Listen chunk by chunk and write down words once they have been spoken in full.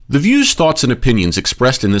The views, thoughts, and opinions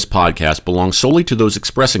expressed in this podcast belong solely to those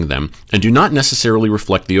expressing them and do not necessarily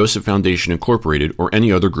reflect the OSIP Foundation Incorporated or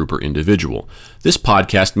any other group or individual. This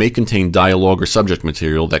podcast may contain dialogue or subject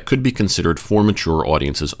material that could be considered for mature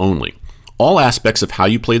audiences only. All aspects of How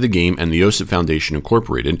You Play the Game and the OSIP Foundation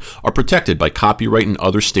Incorporated are protected by copyright and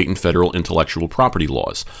other state and federal intellectual property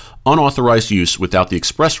laws. Unauthorized use without the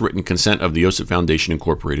express written consent of the OSIP Foundation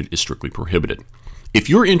Incorporated is strictly prohibited. If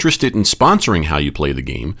you're interested in sponsoring How You Play the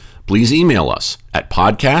Game, please email us at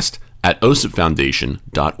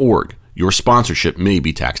podcast@osipfoundation.org. Your sponsorship may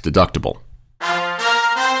be tax deductible.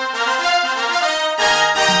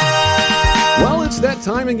 Well, it's that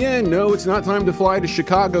time again. No, it's not time to fly to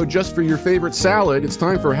Chicago just for your favorite salad. It's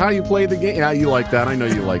time for How You Play the Game. Yeah, you like that. I know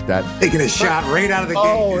you like that. Taking a shot right out of the game.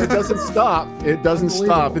 Oh, it doesn't stop. It doesn't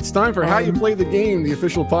stop. It's time for How You Play the Game, the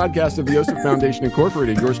official podcast of the OSIP Foundation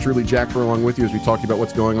Incorporated. Yours truly, Jack Furlong, with you as we talk about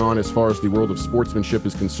what's going on as far as the world of sportsmanship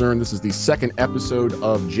is concerned. This is the second episode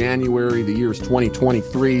of January. The year is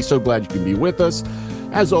 2023. So glad you can be with us.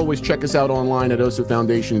 As always, check us out online at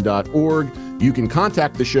osipfoundation.org. You can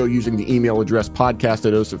contact the show using the email address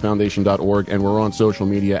podcast@osipfoundation.org, and we're on social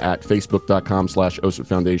media at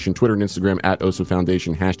facebook.com/osipfoundation, Twitter and Instagram at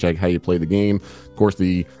osipfoundation, hashtag how you play the game. Of course,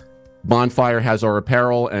 the Bonfire has our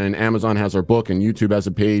apparel, and Amazon has our book, and YouTube has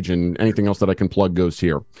a page, and anything else that I can plug goes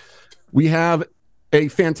here. We have a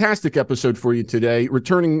fantastic episode for you today.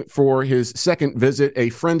 Returning for his second visit, a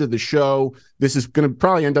friend of the show. This is going to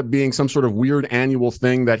probably end up being some sort of weird annual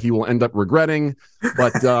thing that he will end up regretting.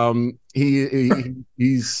 But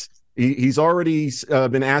he's already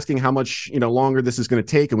been asking how much longer this is going to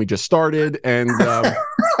take, and we just started. And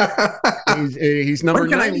he's number. When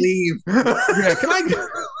can 90. I leave? Yeah, can I?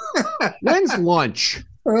 When's lunch?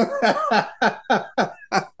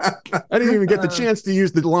 I didn't even get the chance to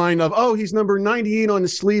use the line of, oh, he's number 98 on the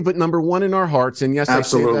sleeve, but number 1 in our hearts. And yes,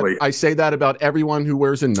 absolutely. I say that about everyone who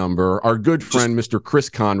wears a number. Our good friend, Mr. Chris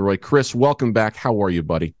Conroy. Chris, welcome back. How are you,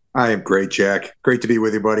 buddy? I am great, Jack. Great to be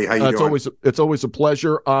with you, buddy. How you doing? It's always a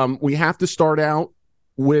pleasure. We have to start out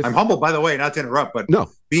with. I'm humbled, by the way, not to interrupt, but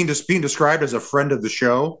no, being described as a friend of the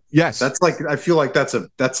show. Yes, that's like, I feel like that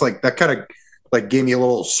kind of like gave me a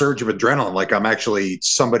little surge of adrenaline. Like I'm actually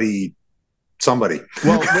somebody.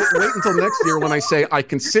 Well, wait until next year when I say I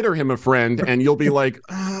consider him a friend, and you'll be like,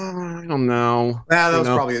 I don't know. That was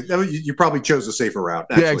probably you probably chose a safer route.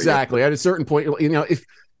 Actually. Yeah, exactly. At a certain point, if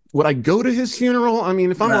would I go to his funeral? I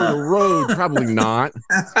mean, if I'm on the road, probably not.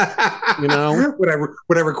 Would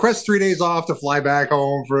I request 3 days off to fly back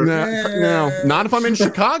home for? No, not if I'm in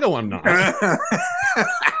Chicago. I'm not.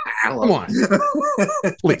 Come on,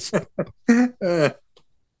 please.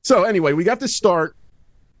 So anyway, we got to start.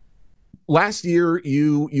 Last year,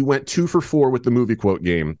 you went 2 for 4 with the movie quote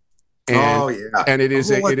game. And, and it is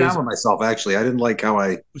I'm let down with myself. Actually, I didn't like how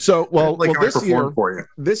I. So well, how this I year for you.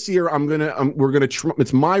 This year we're gonna.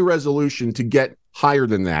 It's my resolution to get higher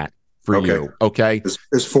than that for you. Okay.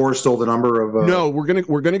 Is 4 still the number of? No,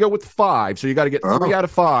 we're gonna go with 5. So you got to get 3 out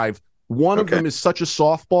of 5. One of them is such a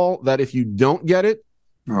softball that if you don't get it,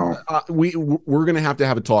 we're gonna have to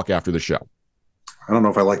have a talk after the show. I don't know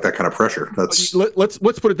if I like that kind of pressure. Let's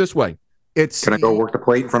put it this way. Can I go work the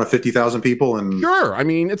plate in front of 50,000 people? And sure. I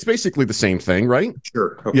mean, it's basically the same thing, right?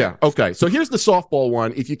 Sure. Okay. Yeah. Okay. So here's the softball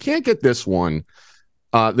one. If you can't get this one,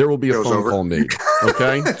 there will be a phone call made.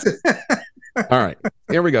 Okay. All right.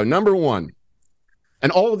 Here we go. Number 1.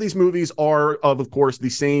 And all of these movies are of course, the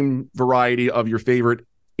same variety of your favorite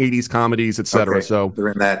 80s comedies, etc. Okay. So they're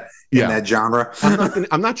in that genre.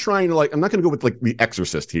 I'm not trying to I'm not going to go with like The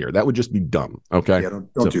Exorcist here. That would just be dumb. Okay. Yeah,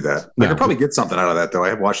 don't do that. I could probably get something out of that though. I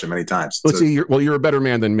have watched it many times. Let's see. You're a better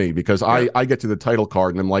man than me because I get to the title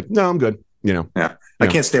card and I'm like, no, I'm good. Yeah. I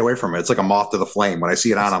can't stay away from it. It's like a moth to the flame. When I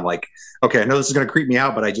see it on, I'm like, okay, I know this is going to creep me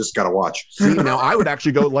out, but I just got to watch. See, now I would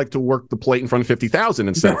actually go like to work the plate in front of 50,000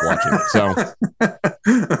 instead of watching it. So,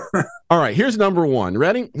 all right, here's number 1.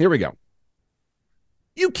 Ready? Here we go.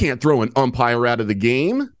 You can't throw an umpire out of the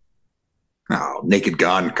game. Oh, Naked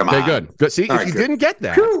Gun. Come on. Okay, good. See, if you didn't get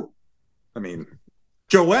that. I mean,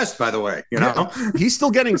 Joe West, by the way, he's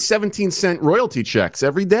still getting 17-cent royalty checks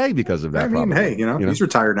every day because of that. I mean, probably. Hey, he's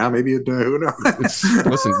retired now. Maybe who knows?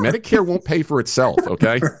 Listen, Medicare won't pay for itself.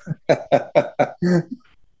 Okay. All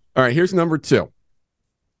right. Here's number 2.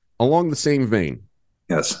 Along the same vein.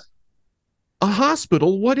 Yes. A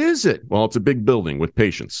hospital. What is it? Well, it's a big building with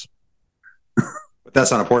patients. But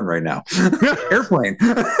that's not important right now. Airplane.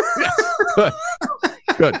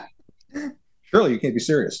 Good. Shirley, you can't be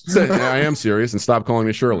serious. I am serious, and stop calling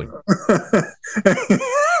me Shirley. Okay.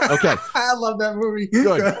 I love that movie.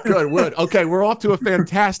 Good. Okay, we're off to a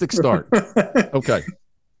fantastic start. Okay.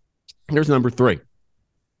 Here's number 3.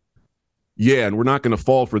 Yeah, and we're not going to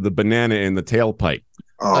fall for the banana in the tailpipe.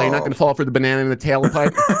 Oh, you're not going to fall for the banana in the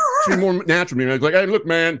tailpipe? It's more natural. It's like, hey, look,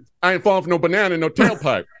 man, I ain't falling for no banana in no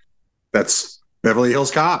tailpipe. That's Beverly Hills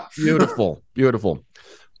Cop. Beautiful.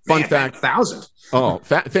 Fun fact. 1,000. Oh,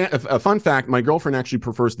 a fun fact. My girlfriend actually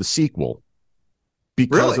prefers the sequel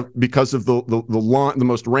because of the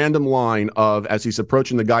most random line of, as he's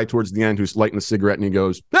approaching the guy towards the end who's lighting a cigarette, and he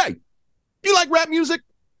goes, "Hey, you like rap music?"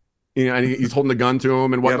 And he's holding the gun to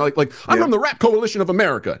him and whatnot. Like I'm from the Rap Coalition of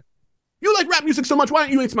America. You like rap music so much, why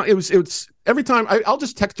don't you eat my? It was every time I'll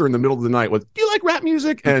just text her in the middle of the night with, "Do you like rap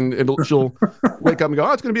music?" And she'll wake up and go,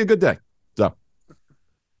 "Oh, it's going to be a good day." So,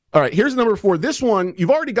 all right, here's number 4. This one, you've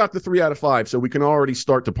already got the 3 out of 5, so we can already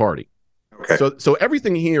start the party. Okay. So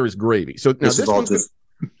everything here is gravy. So now this is all just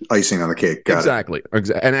icing on the cake. Exactly.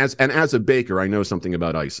 And as a baker, I know something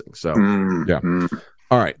about icing. So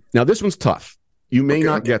All right. Now this one's tough. You may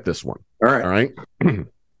not get this one. All right. All right.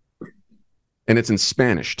 And it's in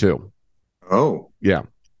Spanish too. Oh. Yeah.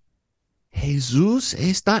 Jesus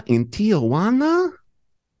está en Tijuana.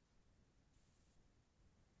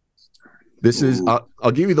 This is,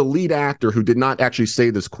 I'll give you the lead actor who did not actually say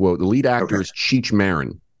this quote. The lead actor is Cheech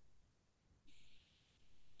Marin.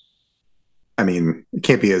 I mean, it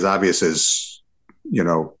can't be as obvious as, could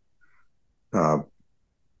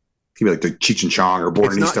be like the Cheech and Chong or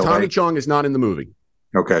Born in East LA. Tommy Chong is not in the movie.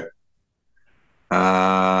 Okay.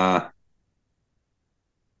 The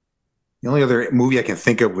only other movie I can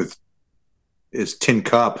think of is Tin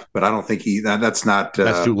Cup, but I don't think that's not.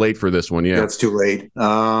 That's too late for this one. Yeah, that's too late.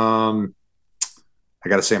 I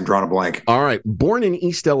got to say, I'm drawing a blank. All right, Born in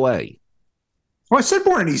East LA. Oh, I said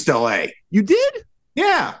Born in East LA. You did?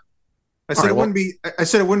 Yeah. I said it wouldn't be. I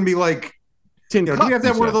said it wouldn't be like Tin Cup. Do you have to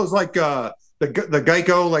have one of those like the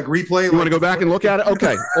Geico like replay? You want to go back and look at it?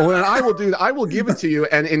 Okay. Well, then I will do that. I will give it to you.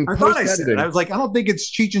 And in post editing, I was like, I don't think it's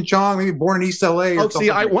Cheech and Chong. Maybe Born in East LA. Oh, see,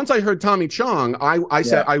 once I heard Tommy Chong, I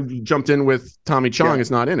said I jumped in with Tommy Chong is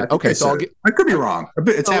not in it. Okay, so I could be wrong.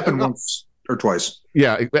 It's happened once or twice.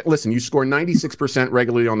 Yeah, listen, you score 96%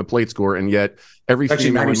 regularly on the plate score, and yet every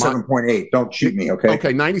actually 97.8. Don't cheat me, okay?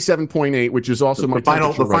 Okay, 97.8, which is also my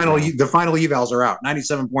final. The final evals are out.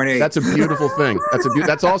 97.8. That's a beautiful thing.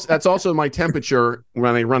 That's also my temperature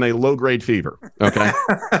when I run a low grade fever. Okay,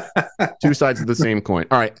 2 sides of the same coin.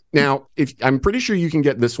 All right, now if I'm pretty sure you can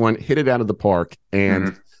get this one, hit it out of the park,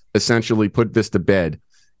 and essentially put this to bed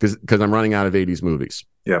because I'm running out of 80s movies.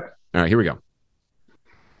 Yep. All right, here we go.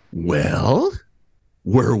 Well,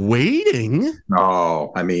 we're waiting.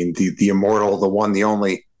 Oh, I mean, the immortal, the one, the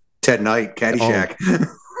only, Ted Knight, Caddyshack. Oh,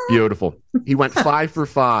 beautiful. He went 5 for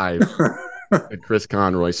 5 at Chris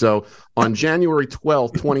Conroy. So on January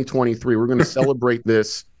 12th, 2023, we're going to celebrate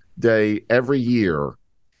this day every year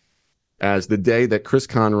as the day that Chris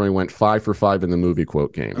Conroy went 5 for 5 in the movie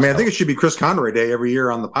quote game. I mean, I think it should be Chris Conroy Day every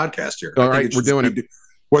year on the podcast here. All right, we're doing it.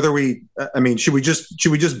 Whether should we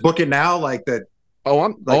just book it now like that?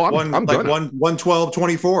 I'm like I'm like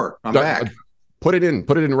 1/12/24. I'm back. Put it in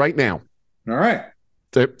right now. All right.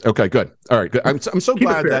 Okay, good. All right, good. I'm so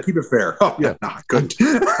glad that keep it fair. Oh, yeah, good.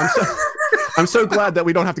 I'm so glad that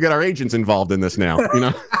we don't have to get our agents involved in this now.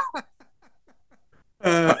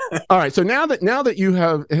 All right. So now that you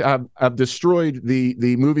have destroyed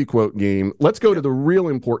the movie quote game, let's go to the real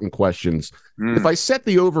important questions. If I set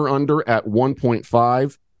the over under at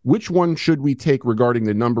 1.5. Which one should we take regarding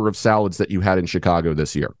the number of salads that you had in Chicago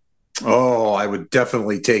this year? Oh, I would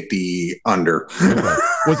definitely take the under.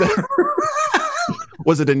 Okay.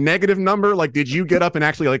 Was it a negative number? Like, did you get up and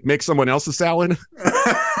actually like make someone else a salad?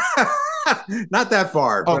 Not that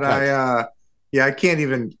far, but I can't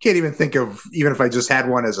even think of, even if I just had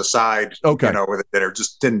one as a side, with a dinner,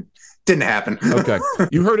 just didn't happen. Okay.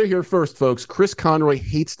 You heard it here first, folks. Chris Conroy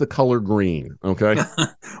hates the color green. Okay.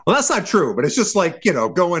 Well, that's not true, but it's just like,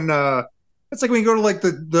 going, it's like when you go to like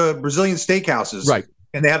the Brazilian steakhouses, right?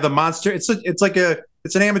 And they have the monster. It's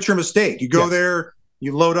an amateur mistake. You go there,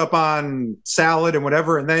 you load up on salad and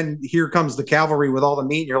whatever, and then here comes the cavalry with all the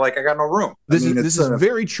meat. And you're like, I got no room. This is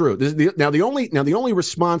very true. The only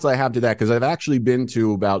response I have to that, because I've actually been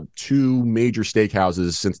to about 2 major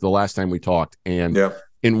steakhouses since the last time we talked, and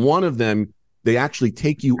in one of them, they actually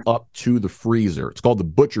take you up to the freezer. It's called the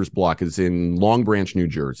Butcher's Block. It's in Long Branch, New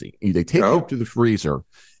Jersey. They take you up to the freezer,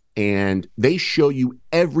 and they show you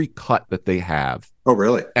every cut that they have. Oh,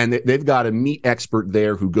 really? And they've got a meat expert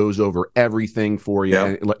there who goes over everything for you.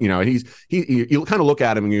 Yeah. And you kind of look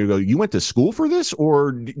at him and you go, "You went to school for this,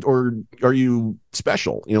 or are you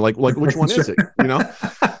special? Like which one is it?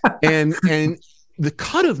 And the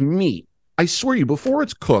cut of meat, I swear you, before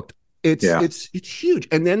it's cooked, it's huge,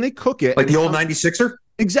 and then they cook it like the old 96er.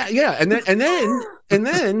 Exactly. Yeah. And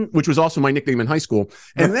then, which was also my nickname in high school.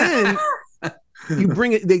 And then you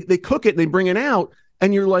bring it, they cook it and they bring it out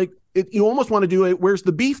and you're like, you almost want to do it. Where's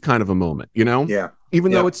the beef kind of a moment, Yeah.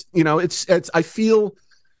 Even though it's, I feel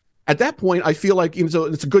at that point, I feel like, so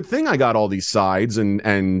it's a good thing I got all these sides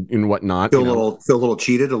and whatnot. Feel a little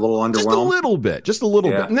cheated, a little underwhelmed. Just a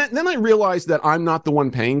little bit. And then I realized that I'm not the one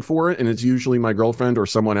paying for it. And it's usually my girlfriend or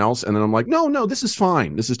someone else. And then I'm like, no, this is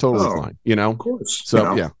fine. This is totally fine. Of course.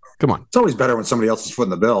 So yeah. Come on. It's always better when somebody else is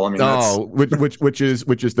footing the bill. I mean, which is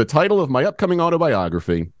the title of my upcoming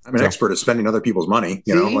autobiography. I'm an expert at spending other people's money.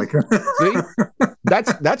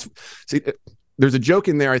 See, there's a joke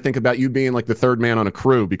in there I think about you being like the third man on a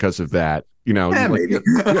crew because of that. Maybe.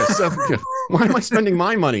 Why am I spending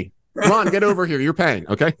my money? Ron, get over here. You're paying.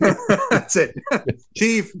 Okay. That's it.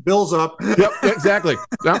 Chief, bills up. Yep. Exactly.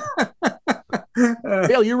 Yep.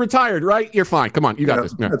 Dale, you're retired, right? You're fine. Come on, you got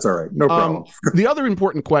this. Yeah. That's all right. No problem. The other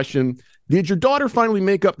important question: did your daughter finally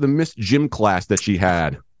make up the missed gym class that she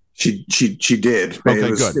had? She did. Okay,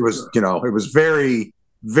 good. It was very,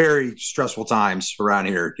 very stressful times around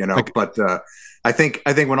here. Okay. But I think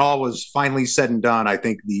when all was finally said and done, I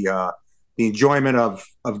think the enjoyment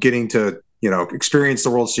of getting to experience the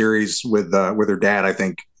World Series with her dad, I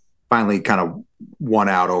think finally kind of won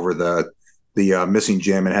out over the missing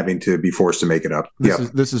gym and having to be forced to make it up.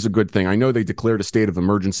 This is a good thing. I know they declared a state of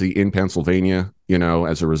emergency in Pennsylvania,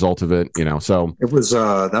 as a result of it, so it was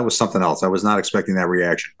that was something else. I was not expecting that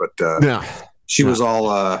reaction, but she was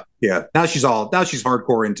all now she's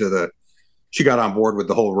hardcore into she got on board with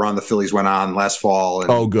the whole run the Phillies went on last fall.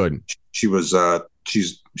 And good. She was she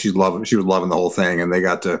was loving the whole thing, and they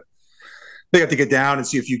got to get down and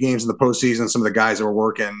see a few games in the postseason. Some of the guys that were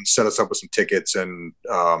working set us up with some tickets, and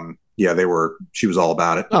she was all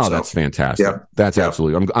about it. Oh, so, that's fantastic. Yeah. That's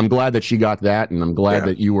absolutely. I'm glad that she got that, and I'm glad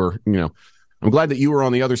that you were, I'm glad that you were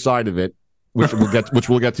on the other side of it, which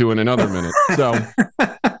we'll get to in another minute. So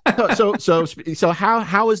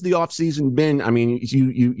how has the off season been? I mean,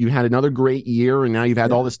 you had another great year, and now you've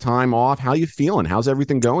had all this time off. How are you feeling? How's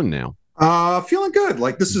everything going now? Feeling good.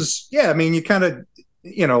 Like this is, I mean, you kind of,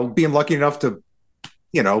 being lucky enough to,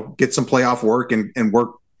 get some playoff work and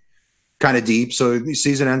work kind of deep. So the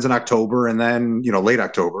season ends in October, and then, late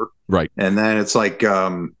October. Right. And then it's like,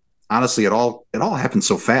 honestly, it all happens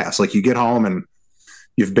so fast. Like you get home and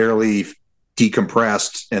you've barely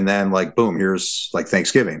decompressed, and then like, boom, here's like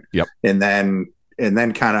Thanksgiving. Yep. And then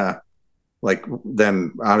kind of like,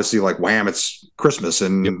 then obviously like, wham, it's Christmas.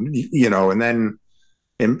 And,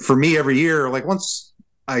 and for me every year, like once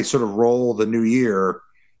I sort of roll the new year,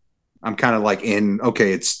 I'm kind of like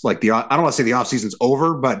it's like I don't want to say the off season's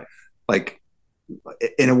over, but like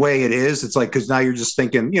in a way it is. It's like, cause now you're just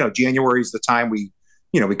thinking, January is the time we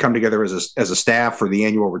come together as a staff for the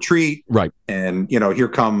annual retreat. Right. And, here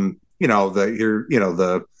come,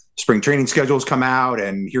 the spring training schedules come out,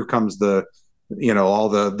 and here comes all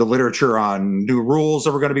the literature on new rules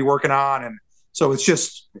that we're going to be working on. And so it's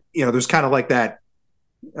just, there's kind of like that,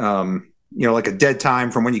 like a dead time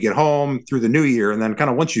from when you get home through the new year. And then kind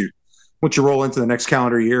of once you roll into the next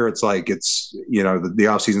calendar year, it's like, the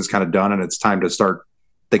off season's kind of done, and it's time to start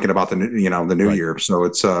thinking about the new right. year. So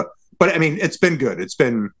it's, but I mean, it's been good. It's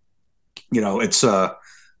been, it's,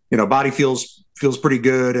 body feels pretty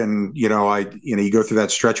good. And, you go through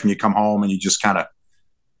that stretch when you come home and you just kind of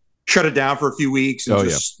shut it down for a few weeks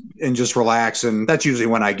and just relax. And that's usually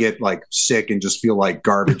when I get like sick and just feel like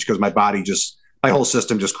garbage because my whole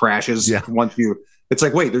system just crashes. Yeah. It's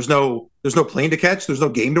like, wait, there's no plane to catch. There's no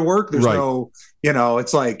game to work. There's no,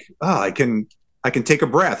 it's like, I can take a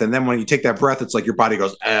breath. And then when you take that breath, it's like your body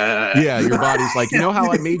goes, Yeah, your body's like, how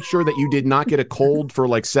I made sure that you did not get a cold for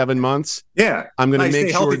like 7 months? Yeah. I'm going to make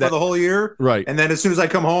stay sure healthy that for the whole year. Right. And then as soon as I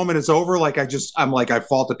come home and it's over, like I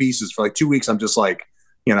fall to pieces for like 2 weeks. I'm just like,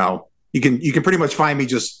 you can pretty much find me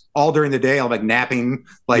just all during the day. I'm like napping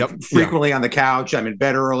frequently on the couch. I'm in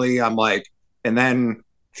bed early. I'm like, and then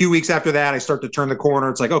a few weeks after that, I start to turn the corner.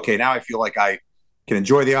 It's like, okay, now I feel like I can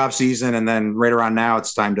enjoy the off season. And then right around now,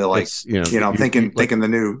 it's time to like, thinking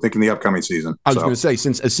the upcoming season. I was going to say,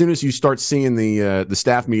 as soon as you start seeing the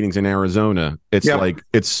staff meetings in Arizona, it's like,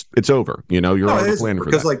 it's over, you're already planning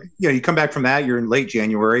for that. Because like, you come back from that, you're in late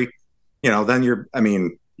January, then you're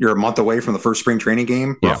a month away from the first spring training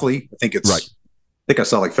game, roughly. I think it's right. I think I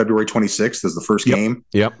saw like February 26th is the first game.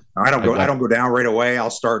 Yep. I don't go down right away.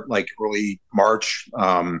 I'll start like early March.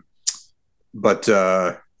 But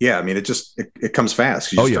it comes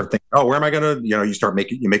fast. You start thinking, where am I going to,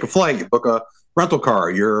 you make a flight, you book a rental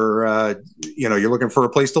car, you're looking for a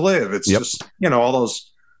place to live. It's just, all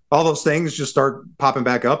all those things just start popping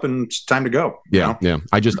back up, and it's time to go. Yeah, yeah.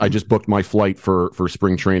 I just booked my flight for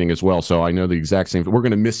spring training as well, so I know the exact same. We're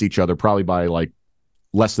going to miss each other probably by like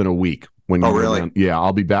less than a week. When oh, really? Yeah,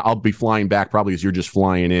 I'll be back. I'll be flying back probably as you're just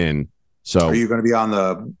flying in. So are you going to be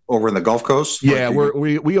over in the Gulf Coast? Yeah,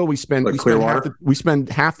 we always spend we spend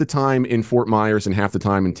half the time in Fort Myers and half the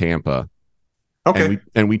time in Tampa. Okay,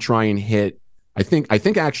 and we try and hit. I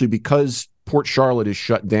think actually because Port Charlotte is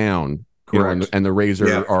shut down, and the Rays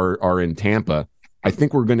are in Tampa. I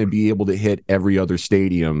think we're going to be able to hit every other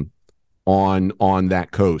stadium on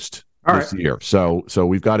that coast this year. So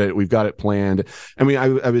we've got it planned. I mean,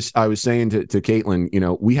 I was saying to Caitlin,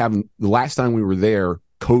 the last time we were there,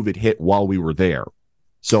 COVID hit while we were there.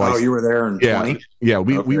 So you were there in 20? Yeah,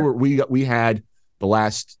 we had the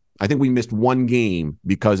last. I think we missed one game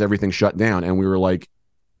because everything shut down, and we were like,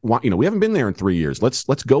 we haven't been there in 3 years. Let's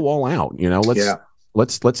go all out.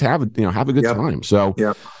 Let's have a good time. So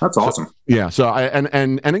yeah, that's awesome. So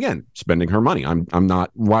and again, spending her money. I'm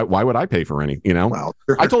not. Why would I pay for any? Well,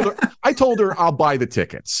 I told her I'll buy the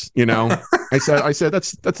tickets. I said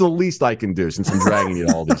that's the least I can do since I'm dragging you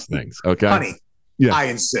to all these things. Okay, honey. Yeah. I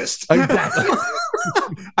insist. Exactly.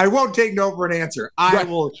 I won't take no for an answer. I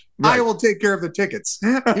will take care of the tickets.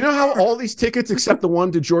 You know how all these tickets except the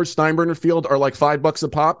one to George Steinbrenner Field are like $5 a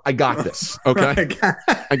pop? I got this. Okay.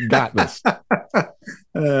 I got this.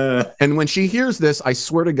 And when she hears this, I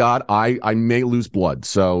swear to God, I may lose blood.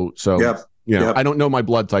 So I don't know my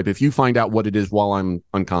blood type. If you find out what it is while I'm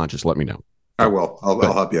unconscious, let me know. I will. I'll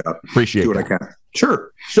help you out. Appreciate what I can.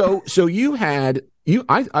 Sure. So you had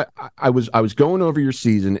I was going over your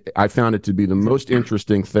season. I found it to be the most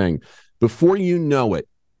interesting thing. Before you know it,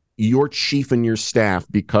 your chief and your staff,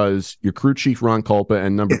 because your crew chief Ron Culpa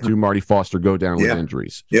and number 2 Marty Foster go down with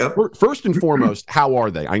injuries. Yeah. First and foremost, how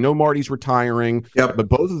are they? I know Marty's retiring, but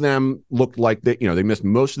both of them looked like they missed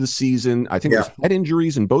most of the season. I think there's head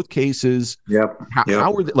injuries in both cases. Yep.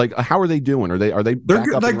 How are they? How are they doing? Are they? They're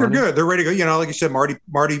good. They're good. They're ready to go. Like you said,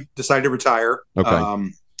 Marty decided to retire.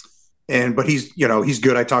 Okay. But he's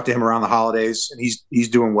good. I talked to him around the holidays, and he's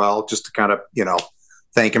doing well. Just to kind of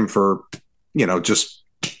thank him for just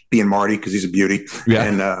being Marty, because he's a beauty. Yeah.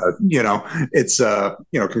 And it's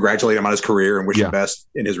congratulate him on his career and wish him best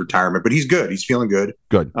in his retirement. But he's good. He's feeling good.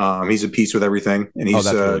 Good. He's at peace with everything, and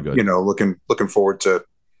he's really good. Looking forward to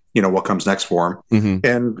what comes next for him.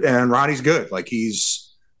 Mm-hmm. And Ronnie's good. Like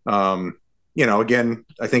he's again,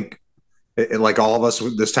 I think. Like all of us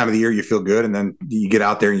this time of the year, you feel good, and then you get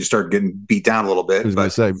out there and you start getting beat down a little bit. He's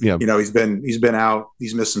been out.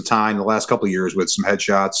 He's missed some time the last couple of years with some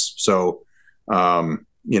headshots. So,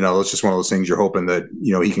 it's just one of those things. You're hoping that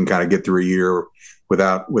he can kind of get through a year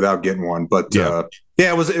without getting one. But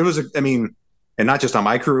it was. I mean, and not just on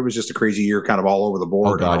my crew. It was just a crazy year, kind of all over the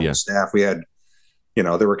board. Oh God, staff. We had,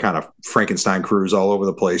 there were kind of Frankenstein crews all over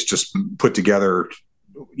the place, just put together.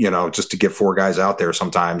 Just to get 4 guys out there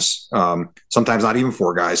sometimes not even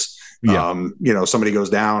 4 guys. Somebody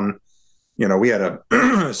goes down. We had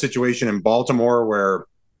a situation in Baltimore where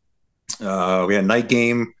we had a night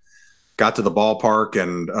game, got to the ballpark,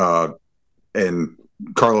 and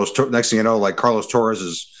Carlos, next thing you know, like Carlos Torres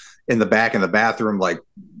is in the back in the bathroom, like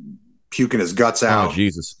puking his guts out. Oh,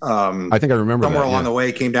 Jesus. I think I remember somewhere along the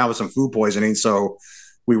way, came down with some food poisoning. So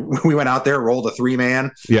we went out there, rolled a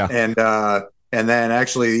 3-man. Yeah. And then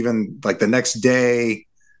actually even like the next day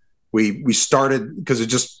we started because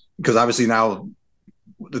obviously now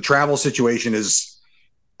the travel situation is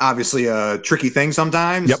obviously a tricky thing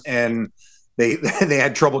sometimes. Yep. And they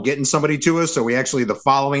had trouble getting somebody to us. So we actually, the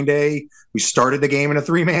following day, we started the game in a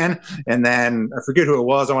 3-man. And then I forget who it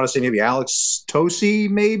was. I want to say maybe Alex Tosi,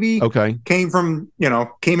 maybe. Okay. Came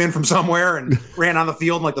in from somewhere and ran on the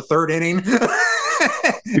field in like the 3rd inning.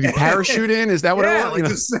 Did you parachute in? Is that what it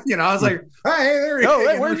was? I was like, hey, there you go.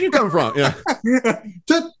 Hey, where did you come from? Yeah.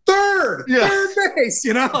 To third base,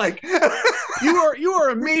 like you are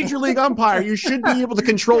a major league umpire. You should be able to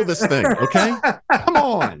control this thing. Okay. Come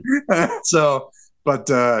on. So, but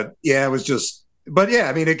it was just,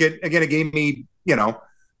 I mean, it gave me,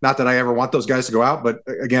 not that I ever want those guys to go out, but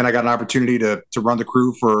again, I got an opportunity to run the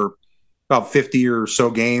crew for about 50 or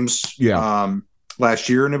so games. Yeah. Last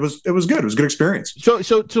year, and it was good. It was a good experience.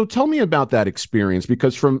 So tell me about that experience,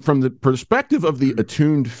 because from the perspective of the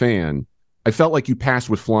attuned fan, I felt like you passed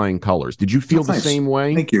with flying colors. Did you feel the same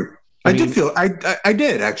way? Thank you. I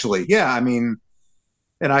did actually. Yeah. I mean,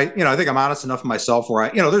 and I think I'm honest enough with myself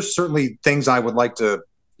where there's certainly things I would like to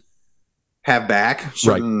have back.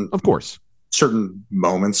 Right. Of course. Certain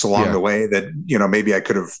moments along the way that, maybe I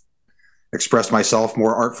could have expressed myself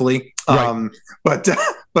more artfully. Right.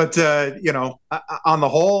 But on the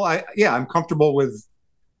whole, I'm comfortable with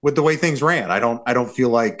with the way things ran. I don't feel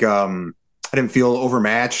like I didn't feel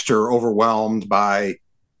overmatched or overwhelmed by,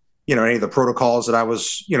 any of the protocols that I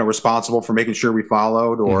was, responsible for making sure we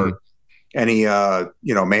followed, or any,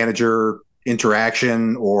 manager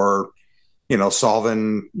interaction, or,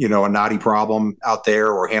 solving, a knotty problem out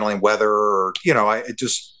there, or handling weather, or,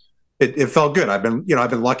 it felt good. I've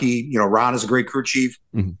been lucky. Ron is a great crew chief.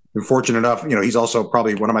 Been fortunate enough. He's also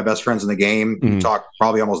probably one of my best friends in the game. We talk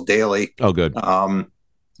probably almost daily. Oh, good. And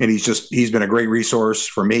he's been a great resource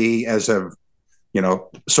for me, as have,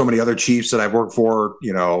 so many other chiefs that I've worked for,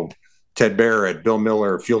 Ted Barrett, Bill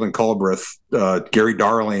Miller, Fielding Culbreth, Gary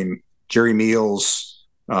Darling, Jerry Meals.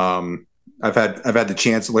 I've had the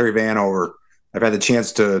chance, Larry Vanover. I've had the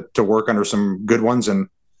chance to work under some good ones and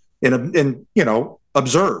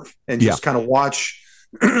observe and just kind of watch.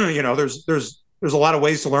 There's a lot of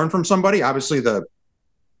ways to learn from somebody. Obviously, the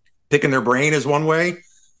picking their brain is one way.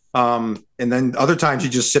 And then other times you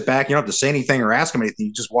just sit back, you don't have to say anything or ask them anything.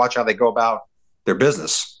 You just watch how they go about their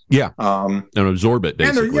business. Yeah. And absorb it,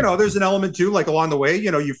 basically. And there, there's an element too, like along the way,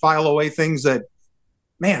 you file away things that,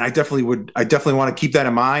 man, I definitely want to keep that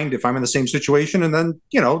in mind if I'm in the same situation. And then,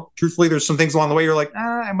 truthfully, there's some things along the way you're like,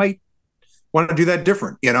 I might want to do that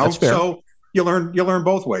different, That's fair. So you learn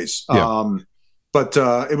both ways. Yeah. But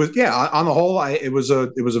it was, on the whole, it was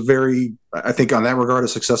a very, I think on that regard, a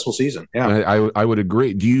successful season. Yeah. I would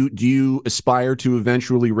agree. Do you aspire to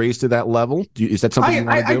eventually raise to that level? Is that something you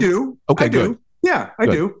want to do? I do. Okay, I do. good. Yeah, I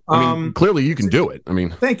do. Clearly you can do it.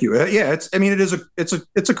 Thank you. It's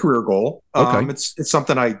a career goal. Okay. It's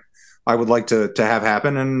something I would like to have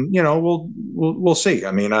happen, and we'll see.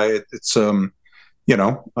 I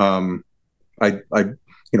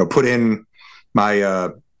put in my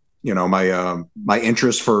my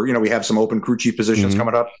interest for, we have some open crew chief positions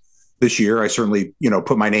coming up this year. I certainly,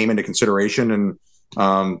 put my name into consideration, and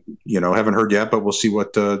haven't heard yet, but we'll see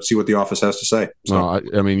what the office has to say. So.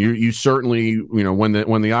 You certainly, when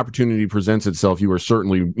the opportunity presents itself, you are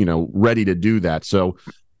certainly, ready to do that. So,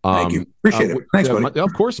 thank you. Appreciate it. Thanks, buddy.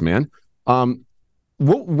 Of course, man.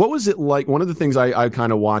 What was it like? One of the things I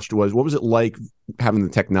kind of watched was, what was it like having the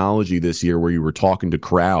technology this year where you were talking to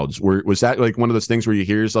crowds? Was that like one of those things where you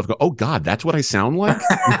hear yourself go, "Oh God, that's what I sound like"?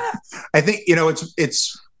 I think,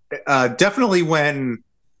 it's definitely when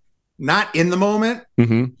not in the moment,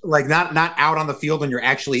 like not out on the field when you're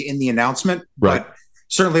actually in the announcement, right. But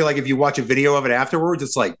certainly like if you watch a video of it afterwards,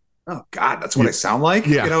 it's like, oh God, that's what I sound like.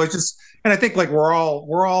 Yeah. It's just, and I think like we're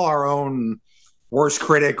all our own worst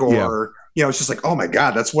critic, or, it's just like, oh my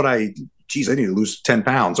God, that's what I need to lose 10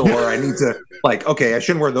 pounds, or I need to like, okay, I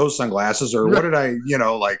shouldn't wear those sunglasses, or what did I,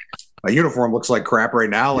 like my uniform looks like crap right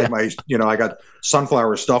now. Like I got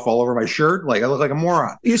sunflower stuff all over my shirt. Like I look like a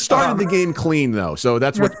moron. You started the game clean though. So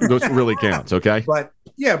that's what really counts. Okay. But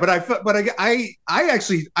I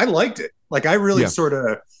actually liked it. Like I really sort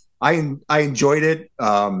of, I enjoyed it.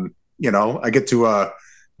 I get to, I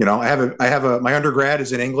have my undergrad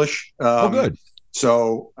is in English. Oh, good.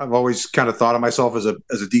 So I've always kind of thought of myself as a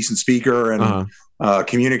decent speaker and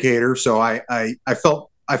communicator. So I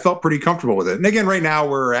felt pretty comfortable with it. And again, right now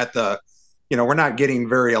we're at the, we're not getting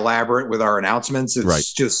very elaborate with our announcements.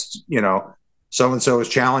 It's just, so-and-so is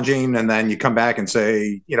challenging. And then you come back and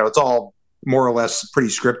say, it's all more or less pretty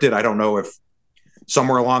scripted. I don't know if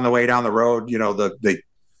somewhere along the way down the road,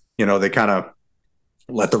 they kind of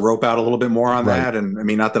let the rope out a little bit more on that. And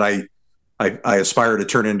not that I aspire to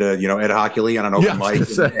turn into, Ed Hockley on an open mic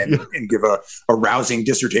and give a rousing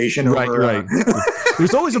dissertation. Right.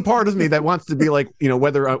 There's always a part of me that wants to be like,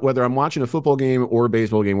 whether I'm watching a football game or a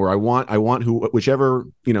baseball game, where I want whichever,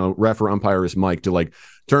 ref or umpire is Mike, to like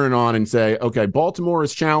turn it on and say, okay, Baltimore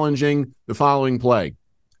is challenging the following play.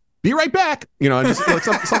 Be right back. Just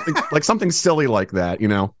like something silly like that,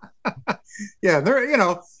 Yeah.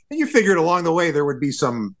 There, you figured along the way there would be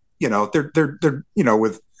some,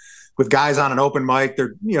 with guys on an open mic,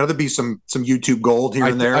 there'd be some YouTube gold here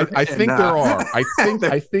and there. I think there are. I think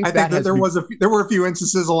that there were a few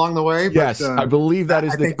instances along the way. Yes, but, I believe that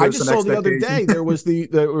is. I just saw the other day there was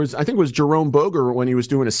I think it was Jerome Boger, when he was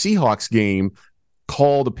doing a Seahawks game,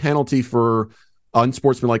 called a penalty for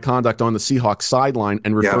unsportsmanlike conduct on the Seahawks sideline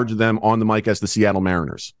and referred to them on the mic as the Seattle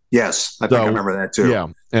Mariners. Yes, I think I remember that too. Yeah,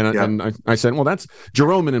 and I said, well, that's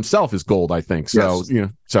Jerome in himself is gold, I think. So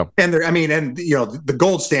and there, the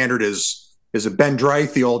gold standard is a Ben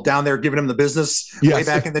Dreith, the old down there giving him the business way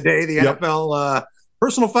back in the day, the NFL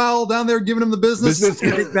personal foul down there giving him the business.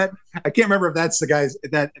 I can't remember if that's the guy's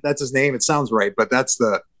that's his name. It sounds right, but that's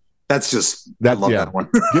that's just I love that one.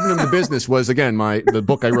 Giving them the business was again the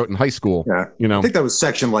book I wrote in high school. Yeah. You know, I think that was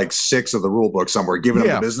section like 6 of the rule book somewhere. Giving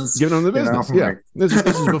them the business. Giving them the business. You know? Yeah. This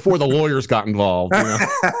is before the lawyers got involved. You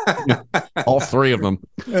know? All 3 of them.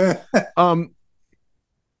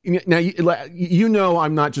 Now you know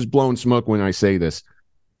I'm not just blowing smoke when I say this.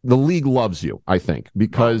 The league loves you, I think,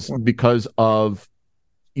 because of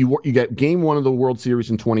you get game 1 of the World Series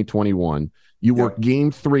in 2021. You work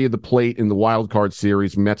game 3 of the plate in the wild card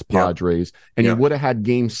series, Mets Padres, and you would have had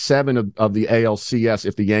game 7 of the ALCS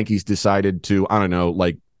if the Yankees decided to, I don't know,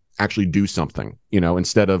 like actually do something, you know,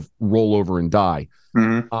 instead of roll over and die.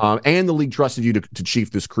 Mm-hmm. And the league trusted you to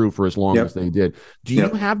chief this crew for as long as they did. Do you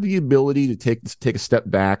have the ability to take a step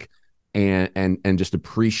back and just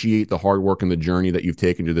appreciate the hard work and the journey that you've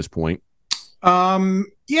taken to this point?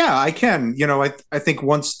 Yeah, I can. You know, I think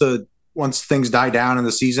once things die down and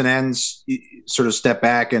the season ends, you sort of step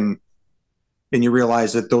back and you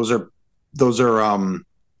realize that those are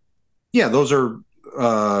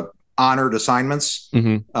honored assignments.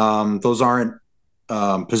 Mm-hmm. Those aren't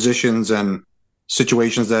positions and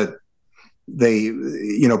situations that they,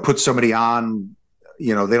 you know, put somebody on.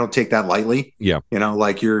 You know, they don't take that lightly. Yeah. You know,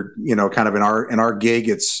 like you're, you know, kind of in our gig,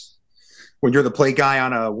 it's when you're the plate guy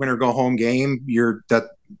on a win or go home game, you're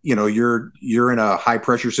in a high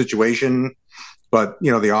pressure situation, but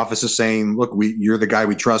you know, the office is saying, look, you're the guy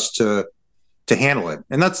we trust to handle it.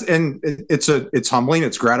 And it's humbling,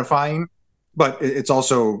 it's gratifying, but it's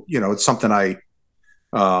also, you know, it's something I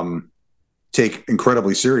take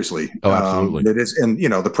incredibly seriously. Oh, absolutely. It is. And you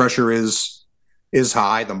know, the pressure is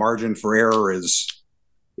high. The margin for error is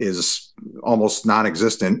almost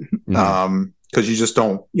non-existent. Mm-hmm. Cause you just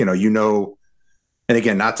don't, you know, and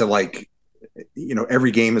again, not to like, you know,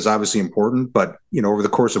 every game is obviously important, but you know, over the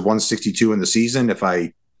course of 162 in the season, if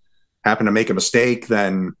I happen to make a mistake,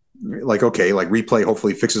 then like, okay, like replay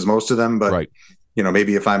hopefully fixes most of them. But you know,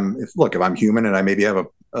 maybe if I'm human and I maybe have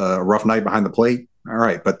a rough night behind the plate. All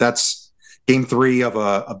right. But that's game 3 of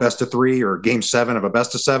a best of 3 or game 7 of a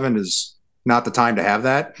best of 7 is not the time to have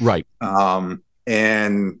that. Right.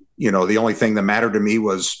 And you know, the only thing that mattered to me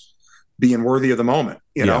was being worthy of the moment,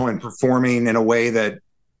 you know, and performing in a way that,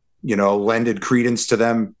 you know, lended credence to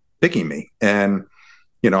them picking me. And,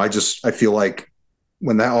 you know, I feel like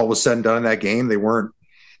when that all was said and done in that game, they weren't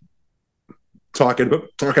talking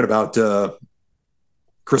about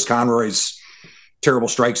Chris Conroy's terrible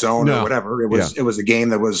strike zone or whatever. It was a game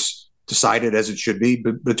that was decided as it should be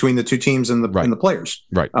between the 2 teams and the players.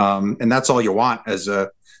 Right. And that's all you want as an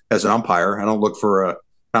umpire. I don't look for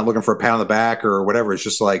not looking for a pat on the back or whatever. It's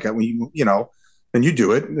just like, when you know, and you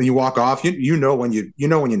do it and you walk off, you know when you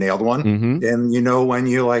nailed one, mm-hmm. and you know when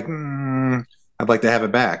you're like, I'd like to have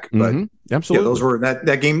it back. Mm-hmm. But absolutely, those were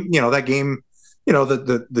that game. You know,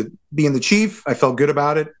 the being the chief, I felt good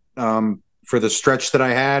about it. For the stretch that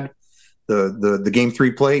I had, the game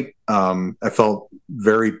 3 plate, I felt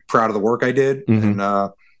very proud of the work I did, mm-hmm.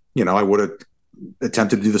 and you know, I would have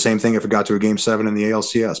attempted to do the same thing if it got to a game 7 in the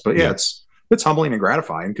ALCS. But it's humbling and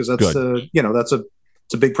gratifying because that's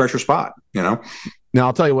it's a big pressure spot, you know. Now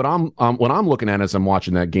I'll tell you what I'm looking at as I'm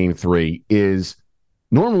watching that game 3 is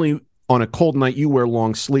normally on a cold night you wear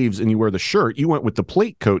long sleeves and you wear the shirt. You went with the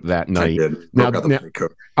plate coat that night. I did. Now, plate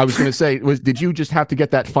coat. I was going to say, did you just have to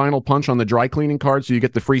get that final punch on the dry cleaning card so you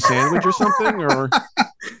get the free sandwich or something? Or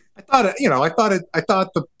I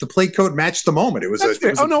thought the plate coat matched the moment. It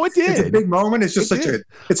did. It's a big moment. It's just such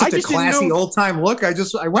a classy old time look. I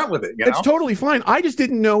went with it. It's totally fine. I just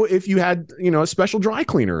didn't know if you had, you know, a special dry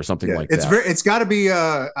cleaner or something like that. It's got to be.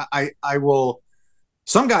 I will.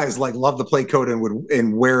 Some guys like love the plate coat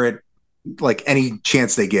and wear it like any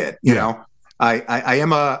chance they get. You know, I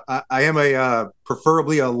am a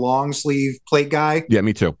preferably a long sleeve plate guy. Yeah,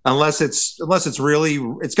 me too. Unless it's really,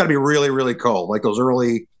 it's got to be really, really cold, like those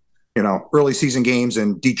early season games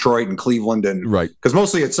in Detroit and Cleveland, and because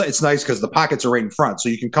mostly it's nice because the pockets are right in front, so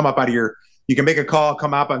you can come up you can make a call,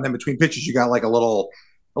 come up, and then between pitches you got like a little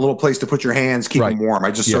place to put your hands, keep them warm.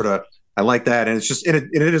 I just sort of I like that, and it's just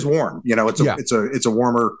it is warm. You know, it's a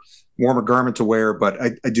warmer garment to wear, but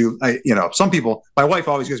I do you know, some people. My wife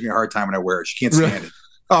always gives me a hard time when I wear it. She can't stand it.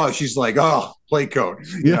 Oh, she's like, plate coat,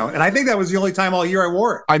 you know, and I think that was the only time all year I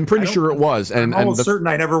wore it. I'm pretty sure it was, and I'm almost certain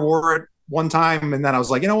I never wore it one time, and then I was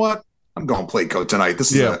like, you know what? I'm going plate coat tonight.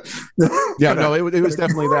 This is it was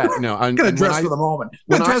definitely that. No, I'm gonna dress for the moment.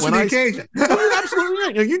 Dress for the occasion. You're absolutely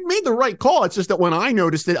right. You made the right call. It's just that when I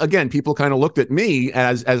noticed it, again, people kind of looked at me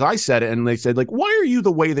as I said it, and they said, like, "Why are you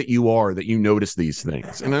the way that you are? That you notice these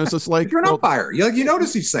things?" And I was just like, "You're an umpire. You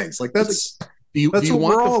notice these things. Like that's." Do you want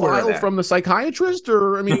the file from the psychiatrist,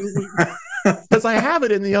 or I mean, because I have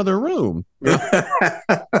it in the other room.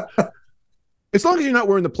 As long as you're not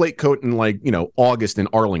wearing the plate coat in August in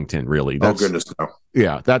Arlington, really. Oh goodness, no.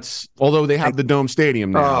 Yeah, although they have the Dome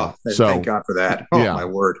Stadium now. Oh, so thank God for that. Oh my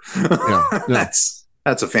word. Yeah.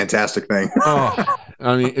 That's a fantastic thing.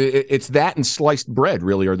 I mean, it's that and sliced bread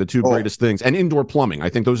really are the two greatest things, and indoor plumbing. I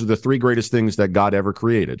think those are the three greatest things that God ever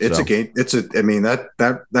created. I mean,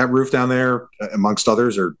 that roof down there, amongst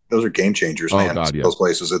others, those are game changers, man. God, yeah. Those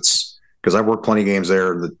places. It's because I worked plenty of games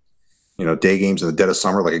there. Day games in the dead of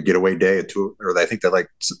summer, like a getaway day at 2, or I think that I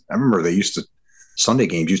remember Sunday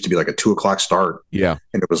games used to be like a 2:00 start. Yeah.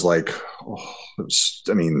 And it was like,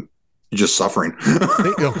 you're just suffering.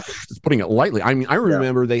 Putting it lightly. I mean, I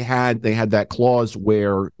remember they had that clause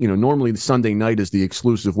where, normally the Sunday night is the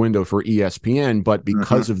exclusive window for ESPN, but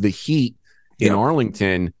because of the heat in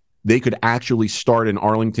Arlington, they could actually start an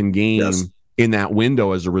Arlington game in that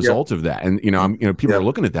window as a result of that. And, people are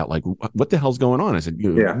looking at that like, what the hell's going on? I said,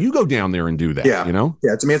 you go down there and do that, Yeah,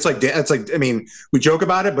 we joke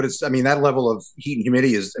about it, but that level of heat and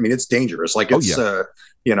humidity it's dangerous. Like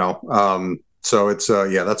so it's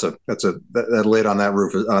that lid on that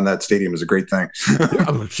roof on that stadium is a great thing.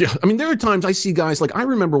 Yeah. I mean, there are times I see guys I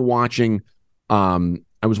remember watching. I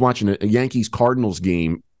was watching a Yankees Cardinals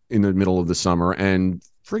game in the middle of the summer, and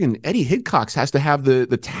friggin' Eddie Hickox has to have the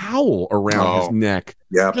towel around his neck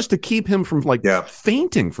just to keep him from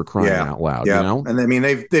fainting, for crying out loud. And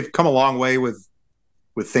they've come a long way with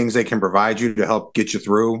things they can provide you to help get you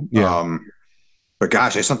through. But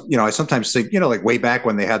gosh, I sometimes think way back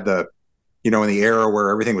when they had in the era where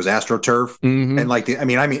everything was AstroTurf, and like the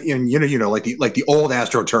old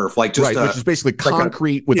AstroTurf, which is basically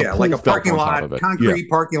concrete with a parking lot,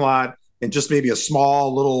 parking lot, and just maybe a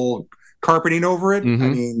small little carpeting over it.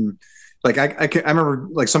 Mm-hmm. I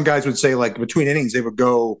remember some guys would say between innings they would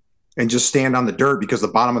go and just stand on the dirt because the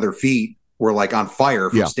bottom of their feet were on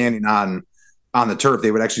fire from standing on the turf.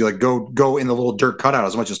 They would actually go in the little dirt cutout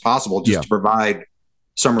as much as possible just to provide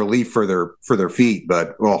some relief for their feet.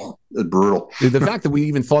 But it's brutal. The fact that we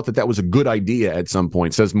even thought that was a good idea at some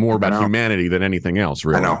point says more about humanity than anything else,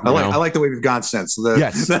 really. I know. I like the way we've gone since.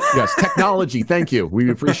 Yes. Technology. Thank you. We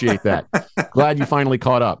appreciate that. Glad you finally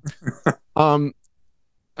caught up.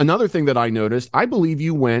 Another thing that I noticed, I believe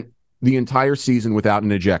you went the entire season without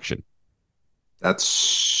an ejection. That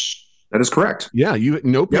is correct. Yeah,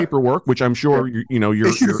 no paperwork, which I'm sure you're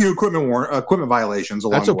issued a few equipment violations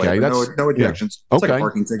along the way. That's no ejections. Yeah. It's like a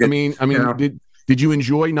parking ticket. Did you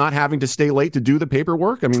enjoy not having to stay late to do the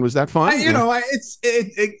paperwork? I mean, was that fun?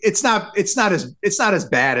 It's not as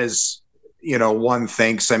bad as one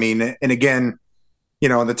thinks. I mean, and again,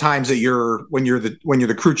 in the times that when you're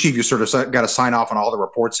the crew chief, you sort of got to sign off on all the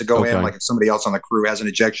reports that go in. Like if somebody else on the crew has an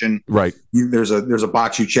ejection, right? There's a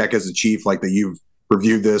box you check as the chief, that you've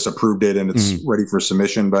reviewed this, approved it, and it's ready for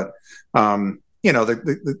submission. But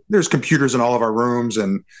there's computers in all of our rooms,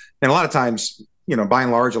 and a lot of times, by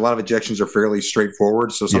and large, a lot of ejections are fairly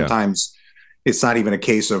straightforward. So sometimes it's not even a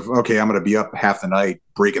case of, okay, I'm going to be up half the night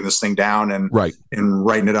breaking this thing down and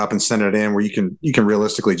writing it up and sending it in, where you can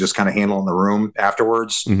realistically just kind of handle in the room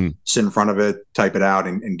afterwards, sit in front of it, type it out,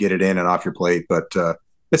 and get it in and off your plate. But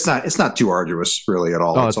it's not too arduous really at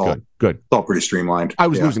all. Oh, it's all good. It's all pretty streamlined. I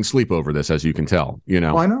was losing sleep over this, as you can tell.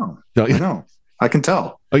 Oh, I know. I know. I can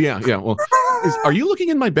tell. Oh yeah. Well, are you looking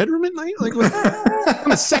in my bedroom at night? On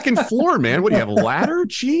the second floor, man. What do you have, a ladder?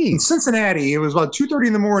 Jeez. In Cincinnati, it was about 2:30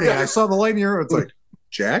 in the morning. I saw the light in your room. It's like,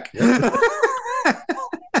 Jack.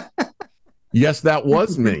 Yes, that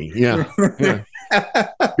was me. Yeah.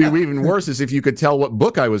 Even worse is if you could tell what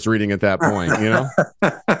book I was reading at that point.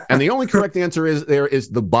 And the only correct answer is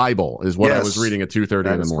the Bible is what I was reading at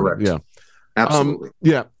 2:30 in the morning. Correct. Yeah. Absolutely.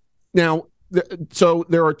 Yeah. Now. So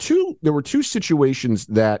there were two situations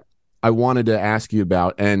that I wanted to ask you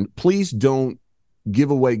about, and please don't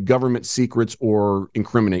give away government secrets or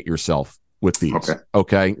incriminate yourself with these.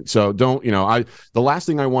 Okay. So don't, the last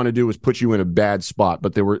thing I want to do is put you in a bad spot,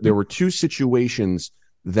 but there were two situations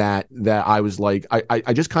that I was like,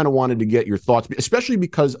 I just kind of wanted to get your thoughts, especially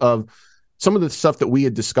because of some of the stuff that we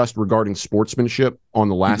had discussed regarding sportsmanship on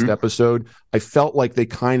the last episode. I felt like they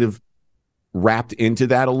kind of wrapped into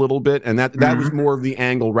that a little bit, and that was more of the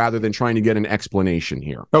angle rather than trying to get an explanation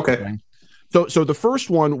here. Okay. So the first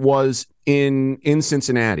one was in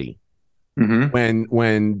Cincinnati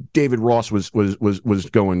when David Ross was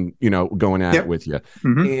going at it with you,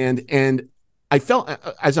 and I felt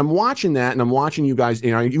as I'm watching that, and I'm watching you guys,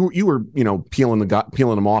 you were peeling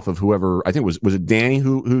them off of whoever, I think was it Danny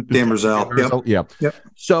who Dan Roselle.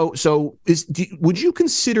 So would you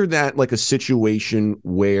consider that like a situation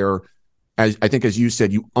where, I think, as you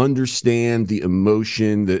said, you understand the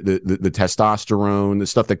emotion, the testosterone, the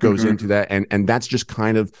stuff that goes into that, and that's just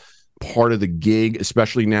kind of part of the gig,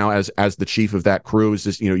 especially now as the chief of that crew. Is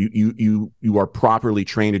this, you are properly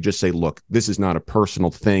trained to just say, look, this is not a personal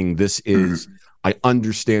thing. This is, I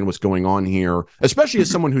understand what's going on here, especially as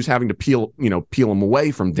someone who's having to peel them away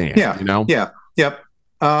from Dan. Yeah. Yep.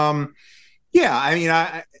 I mean,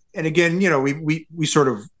 and again, we sort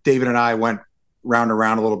of, David and I went round and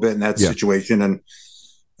round a little bit in that situation, and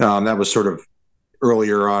that was sort of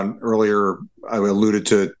earlier. I alluded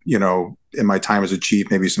to, in my time as a chief,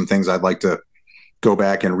 maybe some things I'd like to go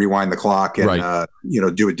back and rewind the clock and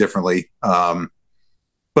do it differently.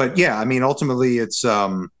 But yeah, I mean, ultimately, it's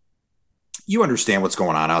you understand what's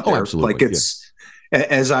going on out there. Absolutely. Like it's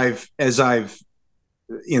as I've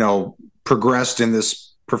progressed in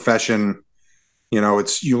this profession,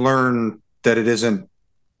 it's, you learn that it isn't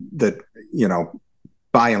that,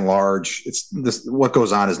 by and large, it's this, what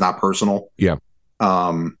goes on is not personal. Yeah.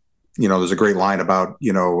 There's a great line about,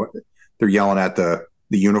 they're yelling at the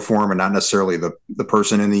uniform and not necessarily the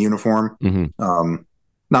person in the uniform.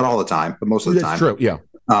 Not all the time, but most of the time. That's true. Yeah.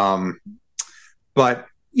 But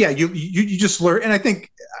yeah, you just learn. And I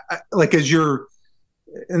think like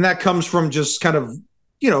and that comes from just kind of,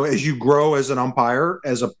 as you grow as an umpire,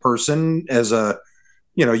 as a person,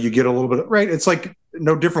 you get a little bit, right. It's like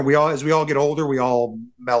no different. As we all get older, we all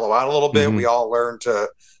mellow out a little bit. We all learn to,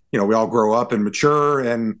 we all grow up and mature,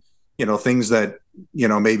 and, things that,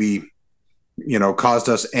 maybe, caused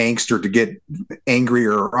us angst or to get angry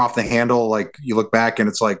or off the handle. Like you look back and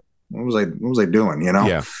it's like, what was I doing?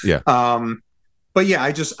 Yeah. Yeah. But yeah,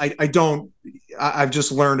 I've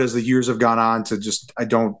just learned as the years have gone on to just, I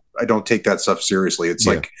don't take that stuff seriously. It's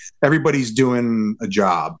like everybody's doing a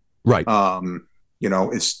job. Right. It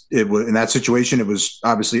was in that situation. It was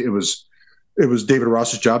David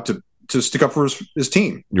Ross's job to stick up for his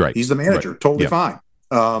team. Right. He's the manager. Right. Totally fine.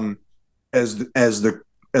 As the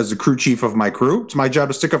crew chief of my crew, it's my job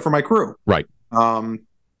to stick up for my crew. Right.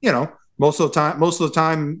 Most of the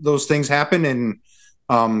time those things happen in,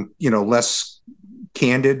 less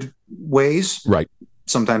candid ways. Right.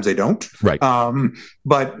 Sometimes they don't. Right.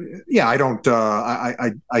 But yeah, I don't,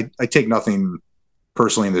 I take nothing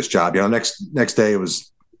personally in this job. Next day it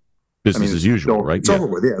was business as usual, right? It's over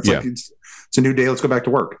with. Yeah. It's like, it's a new day. Let's go back to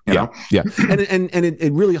work. You know? Yeah. And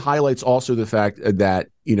it really highlights also the fact that,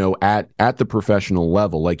 at the professional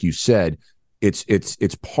level, like you said, it's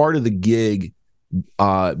part of the gig,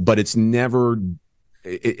 but it's never,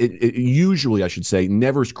 it usually, I should say,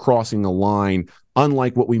 never is crossing a line,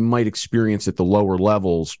 unlike what we might experience at the lower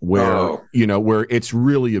levels where, where it's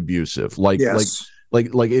really abusive. Like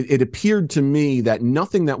it appeared to me that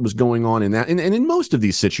nothing that was going on in that, and in most of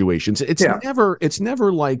these situations, it's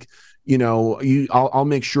never like, I'll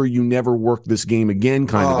make sure you never work this game again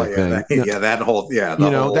kind of a thing.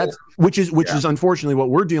 That's which is unfortunately what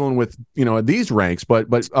we're dealing with, at these ranks. But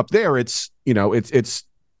up there, it's that's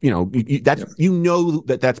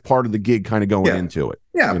that's part of the gig, kind of going into it.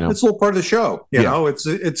 Yeah, it's a little part of the show.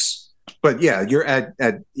 But yeah, you're at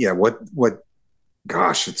what?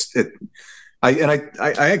 Gosh,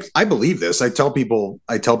 I believe this. I tell people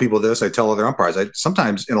this. I tell other umpires.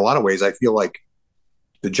 Sometimes, in a lot of ways, I feel like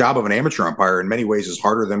the job of an amateur umpire, in many ways, is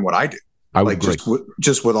harder than what I do. I would agree.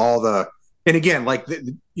 Just with all the, and again, like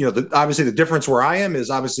obviously the difference where I am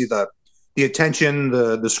is obviously the attention,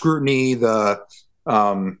 the scrutiny,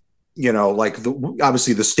 obviously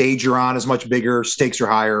the stage you're on is much bigger, stakes are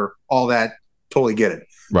higher, all that. Totally get it.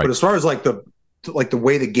 Right. But as far as the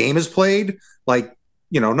way the game is played,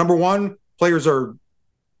 number one, players they're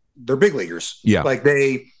big leaguers. Yeah. Like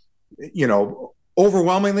they,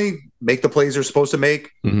 overwhelmingly make the plays they're supposed to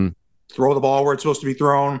make, throw the ball where it's supposed to be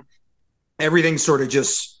thrown. Everything sort of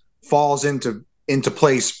just falls into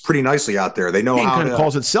place pretty nicely out there. They know how kind of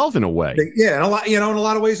calls itself in a way. And a lot, in a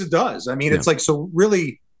lot of ways it does. I mean, it's like, so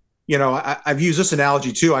really, I've used this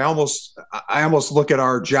analogy too. I almost look at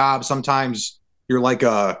our job. Sometimes you're like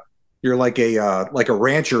a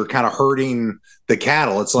rancher kind of herding the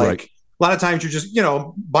cattle. It's like, a lot of times you're just,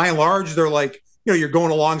 by and large, they're like, you're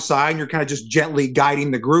going alongside and you're kind of just gently guiding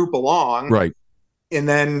the group along. Right. And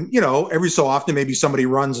then, every so often, maybe somebody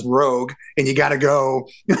runs rogue and you got to go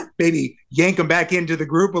maybe yank them back into the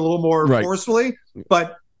group a little more forcefully.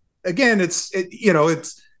 But again,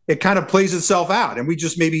 it kind of plays itself out. And we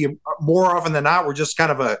just maybe more often than not, we're just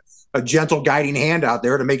kind of a gentle guiding hand out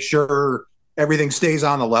there to make sure everything stays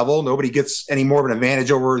on the level. Nobody gets any more of an advantage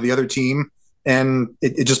over the other team. And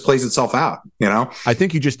it just plays itself out, I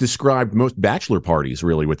think you just described most bachelor parties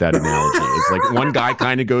really with that analogy. It's like one guy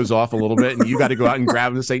kind of goes off a little bit and you got to go out and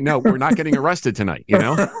grab him and say, no, we're not getting arrested tonight,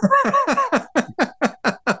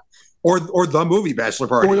 or the movie Bachelor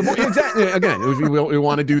Party. Exactly. Again, if we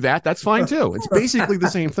want to do that, that's fine too. It's basically the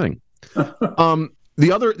same thing.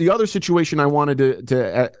 The other situation I wanted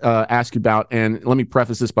to ask you about, and let me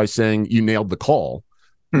preface this by saying you nailed the call,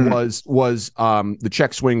 was the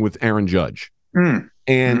check swing with Aaron Judge.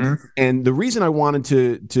 And the reason I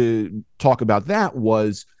wanted to talk about that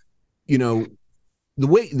was, the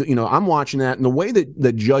way I'm watching that, and the way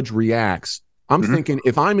that Judge reacts, I'm thinking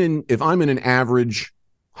if I'm in an average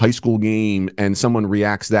high school game and someone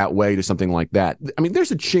reacts that way to something like that, I mean,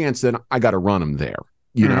 there's a chance that I got to run them there.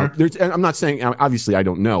 I'm not saying, obviously I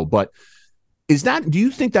don't know, but do you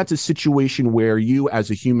think that's a situation where you as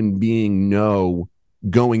a human being know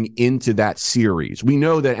going into that series? We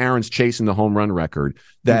know that Aaron's chasing the home run record,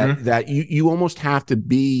 that you almost have to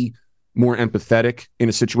be more empathetic in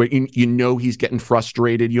a situation. He's getting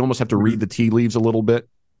frustrated. You almost have to read the tea leaves a little bit.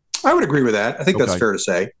 I would agree with that. I think that's fair to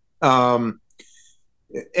say. And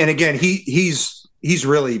again, he's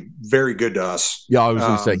really very good to us. Yeah, I was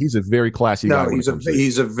going to say he's a very classy guy. No, he's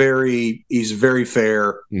very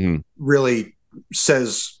fair. Really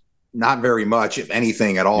says not very much, if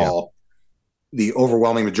anything at all, the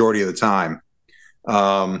overwhelming majority of the time.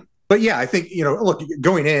 But yeah, I think look,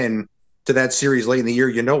 going in to that series late in the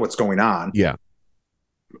year, what's going on. Yeah,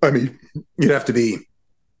 I mean, you'd have to be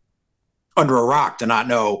under a rock to not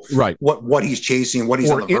know what he's chasing, what he's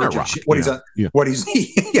on the verge of, what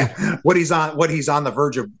he's on the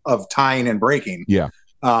verge of tying and breaking. Yeah.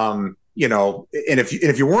 And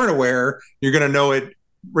if you weren't aware, you're going to know it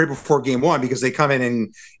right before game one, because they come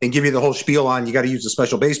in and give you the whole spiel on, you got to use the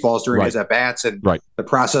special baseballs during his at bats and the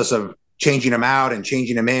process of changing him out and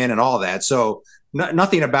changing him in and all that. So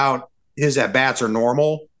nothing about his at bats are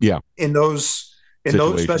normal. Yeah. In those,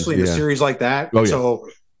 especially in a series like that. Oh, yeah. So,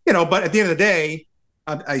 but at the end of the day,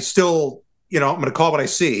 I still, I'm going to call what I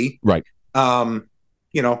see. Right. Had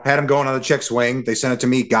him going on the check swing. They sent it to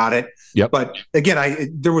me, got it. Yep. But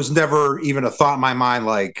again, there was never even a thought in my mind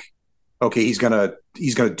like, okay, he's gonna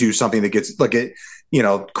do something that gets like it.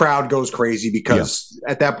 Crowd goes crazy because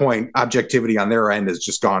at that point, objectivity on their end has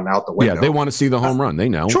just gone out the window. Yeah, they want to see the home run. They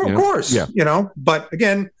know. Sure, of course. Yeah. But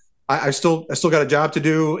again, I still got a job to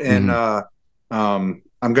do, and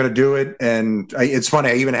I'm going to do it. And it's funny.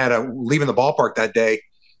 I even had leaving the ballpark that day.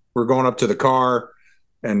 We're going up to the car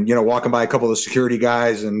and, walking by a couple of the security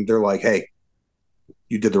guys, and they're like, "Hey,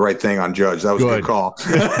 you did the right thing on Judge. That was a good call."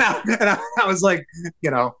 And I was like,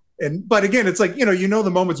 but again, it's like,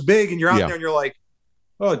 the moment's big and you're out there and you're like,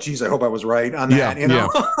 oh geez, I hope I was right on that.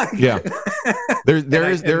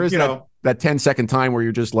 There is that 10-second time where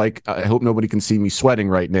you're just like, I hope nobody can see me sweating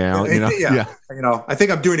right now. I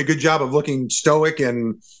think I'm doing a good job of looking stoic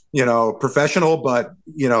and, professional, but,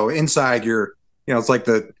 inside you're, it's like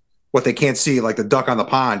what they can't see, like the duck on the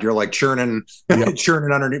pond. You're like churning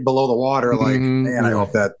underneath below the water. Like, man, I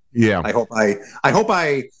hope that,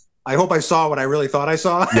 I hope I saw what I really thought I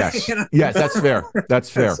saw. Yes. Yes, that's fair.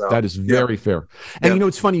 That's fair. So, that is very fair. And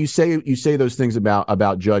it's funny you say those things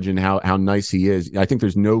about Judge and how nice he is. I think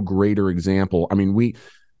there's no greater example. I mean, we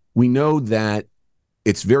know that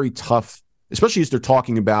it's very tough, especially as they're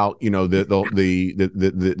talking about,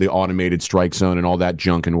 the automated strike zone and all that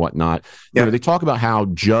junk and whatnot. Yeah. They talk about how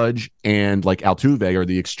Judge and like Altuve are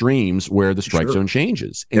the extremes where the strike zone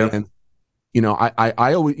changes. And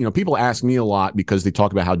I always, people ask me a lot because they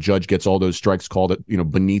talk about how Judge gets all those strikes called,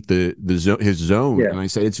 beneath his zone. Yeah. And I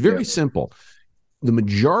say, it's very simple. The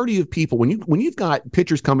majority of people, when you've got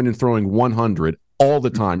pitchers coming and throwing 100 all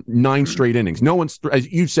the time, 9 straight innings, no one's, as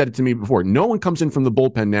you said it to me before, no one comes in from the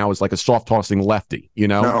bullpen now as like a soft tossing lefty,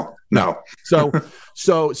 No. So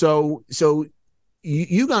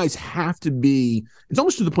you guys have to be, it's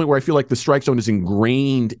almost to the point where I feel like the strike zone is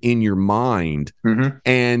ingrained in your mind.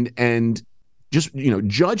 And just,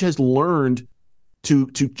 Judge has learned to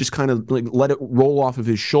just kind of like let it roll off of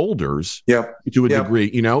his shoulders to a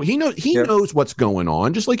degree. He knows what's going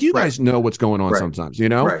on, just like you guys know what's going on sometimes,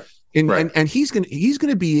 And he's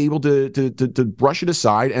gonna be able to brush it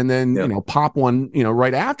aside and then pop one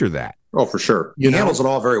right after that. Oh, for sure. He handles it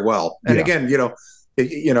all very well. And again,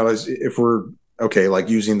 as if we're like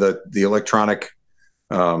using the electronic,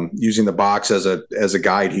 using the box as a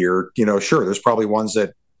guide here, sure, there's probably ones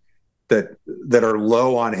that are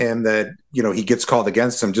low on him that he gets called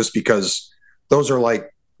against him just because those are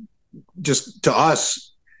like, just to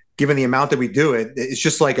us, given the amount that we do it, it's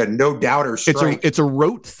just like a no doubter strike. It's a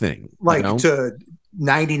rote thing, like to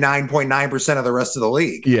 99.9% of the rest of the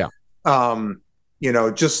league. Yeah.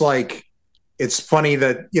 Just like it's funny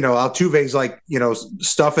that Altuve's like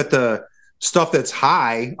stuff that's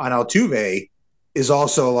high on Altuve is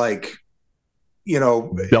also like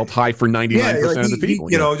belt high for 99% of the people.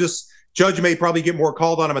 Just Judge may probably get more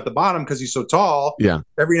called on him at the bottom because he's so tall. Yeah.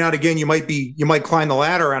 Every now and again, you might climb the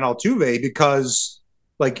ladder on Altuve because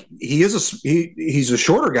like he's a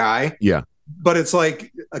shorter guy. Yeah. But it's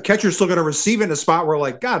like a catcher's still going to receive it in a spot where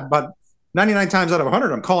like, God, but 99 times out of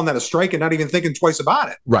 100, I'm calling that a strike and not even thinking twice about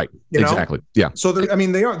it. Right. Exactly. Yeah. So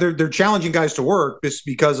they're challenging guys to work just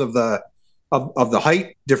because of the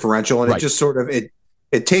height differential. And It just sort of, it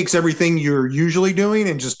takes everything you're usually doing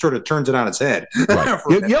and just sort of turns it on its head. Right.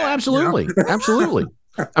 Absolutely. Absolutely.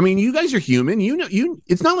 I mean, you guys are human.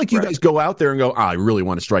 It's not like you guys go out there and go, I really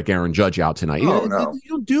want to strike Aaron Judge out tonight. No. You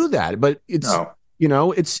don't do that, but the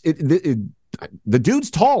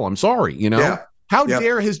dude's tall. I'm sorry. How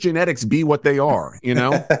dare his genetics be what they are?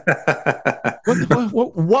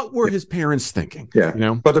 What were his parents thinking?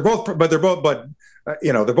 Yeah. But they're both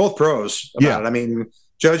pros about it. I mean,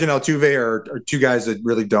 Judge and Altuve are two guys that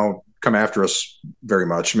really don't come after us very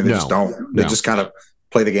much. I mean, they just don't. They just kind of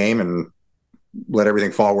play the game and let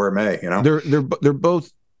everything fall where it may. They're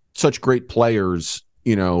both such great players.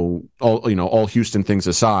 All Houston things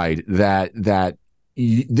aside, that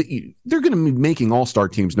they're going to be making all-star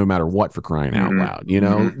teams no matter what, for crying out loud.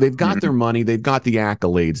 They've got their money, they've got the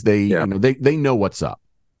accolades. They know what's up.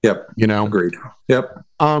 Yep. Agreed. Yep.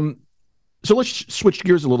 So let's switch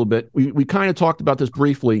gears a little bit. We kind of talked about this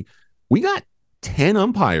briefly. We got 10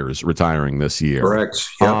 umpires retiring this year. Correct.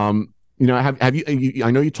 Yep. Have you? I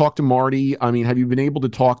know you talked to Marty. I mean, have you been able to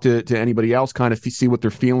talk to anybody else, kind of see what they're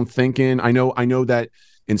feeling, thinking? I know that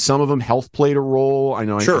in some of them, health played a role. I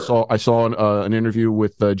know. Sure. I saw an interview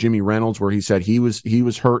with Jimmy Reynolds where he said he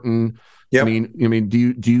was hurting. Yeah. I mean,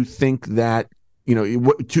 do you think that?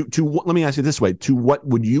 Let me ask you this way: to what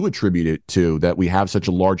would you attribute it to that we have such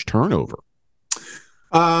a large turnover?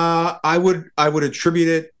 I would attribute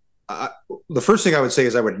it. The first thing I would say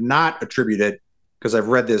is I would not attribute it, because I've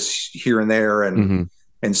read this here and there and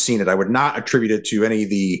seen it. I would not attribute it to any of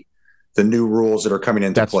the new rules that are coming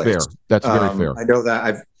into place. Fair. That's very fair. I know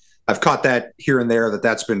that I've caught that here and there,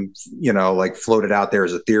 that's been, like floated out there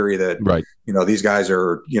as a theory that, right. These guys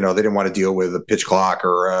are, they didn't want to deal with a pitch clock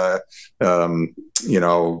or,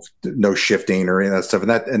 no shifting or any of that stuff.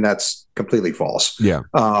 And that's completely false. Yeah.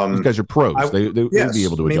 These guys are pros. They'd be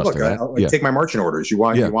able to adjust to that. I take my marching orders. You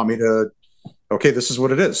want me to, okay, this is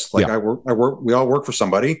what it is. Like I work, we all work for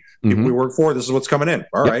somebody. People we work for, this is what's coming in.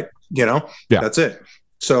 All right. That's it.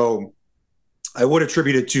 So I would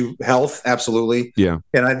attribute it to health. Absolutely. Yeah.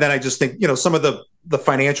 And then I just think, some of the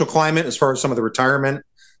financial climate, as far as some of the retirement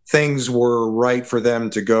things, were right for them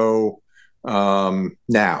to go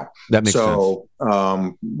now. That makes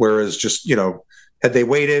sense. Whereas just, had they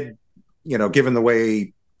waited, given the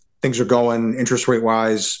way things are going interest rate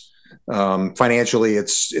wise, financially,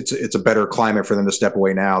 it's a better climate for them to step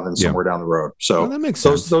away now than somewhere down the road. So that makes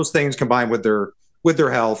sense. Those things combined with their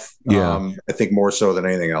health, I think more so than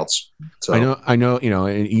anything else. So I know,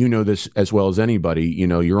 and this as well as anybody,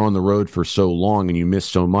 you're on the road for so long and you miss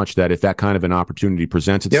so much that if that kind of an opportunity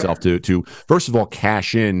presents itself to first of all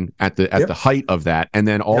cash in at the height of that, and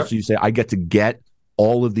then also you say, I get to get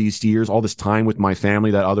all of these years, all this time with my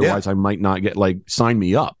family that otherwise I might not get, like, sign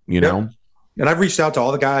me up, know? And I've reached out to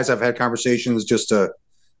all the guys. I've had conversations just to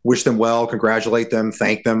wish them well, congratulate them,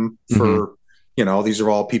 thank them for, these are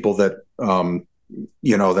all people that,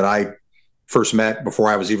 that I first met before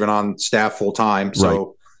I was even on staff full time.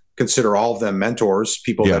 So consider all of them mentors,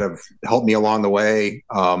 people that have helped me along the way.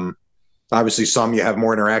 Obviously some you have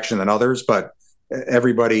more interaction than others, but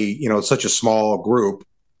everybody, it's such a small group,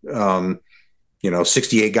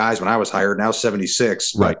 68 guys when I was hired, now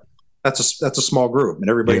 76. Right. That's a small group, and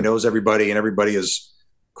everybody knows everybody, and everybody is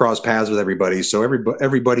cross paths with everybody. So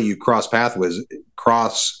everybody you cross paths with.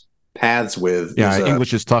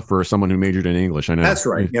 English is tough for someone who majored in English. I know. That's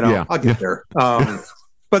right. I'll get there.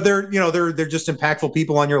 But they're just impactful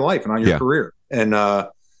people on your life and on your career. And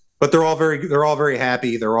but they're all very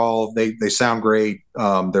happy. They sound great.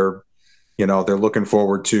 They're looking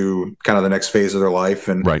forward to kind of the next phase of their life.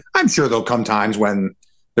 And I'm sure there'll come times when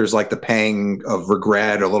there's like the pang of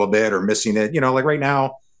regret a little bit or missing it. Like right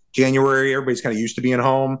now, January, everybody's kind of used to being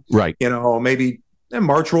home. Right. Maybe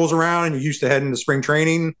March rolls around and you're used to heading to spring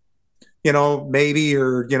training. Maybe,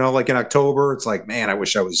 or, like in October, it's like, man, I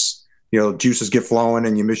wish I was, juices get flowing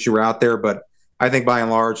and you wish you were out there. But I think by and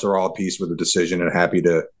large, they're all at peace with the decision and happy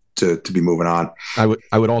to be moving on. I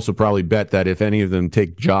would also probably bet that if any of them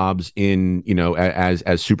take jobs in,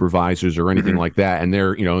 as supervisors or anything like that, and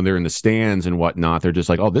they're in the stands and whatnot, they're just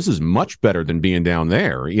like, oh, this is much better than being down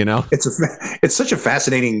there. It's such a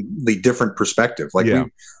fascinatingly different perspective.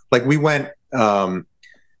 We went,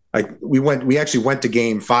 we actually went to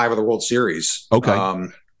Game 5 of the World Series. Okay.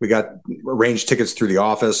 We got arranged tickets through the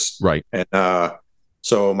office. Right. And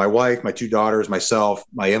so my wife, my two daughters, myself,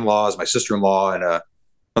 my in-laws, my sister-in-law, and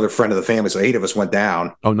another friend of the family. So 8 of us went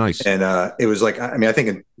down. Oh, nice. And it was like, I mean, I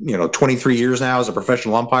think in 23 years now as a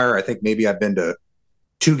professional umpire, I think maybe I've been to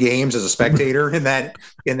 2 games as a spectator in that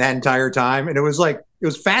entire time. And it was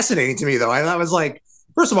fascinating to me, though. I was like,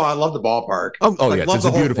 first of all, I love the ballpark. Oh like, yeah, it's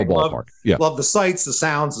a beautiful ballpark. Love the sights, the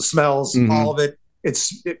sounds, the smells, all of it.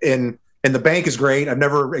 And the bank is great. I've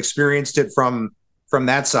never experienced it from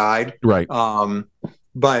that side. Right.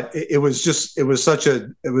 But it was such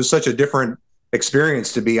a different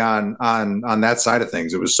experience to be on that side of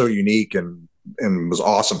things. It was so unique and was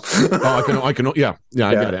awesome. I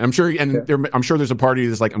get it. I'm sure, I'm sure there's a party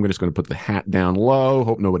that's like, I'm just going to put the hat down low,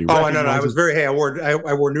 hope nobody. Oh, no, I was very. Hey, I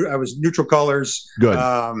was neutral colors. Good.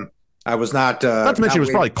 I was not. Not to mention, it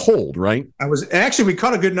was probably cold, right? Actually, we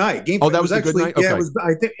caught a good night. That was a good night. Okay. Yeah, it was.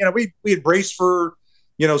 I think we had braced for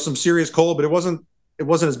some serious cold, but it wasn't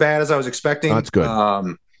as bad as I was expecting. Oh, that's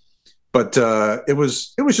good. But it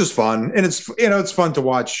was just fun, and it's fun to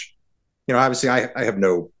watch. Obviously, I have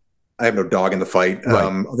no dog in the fight,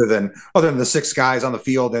 right. other than the 6 guys on the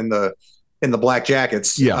field in the black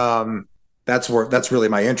jackets. Yeah. That's really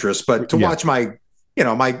my interest. But to watch my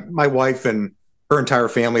wife and her entire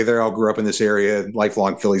family, they all grew up in this area,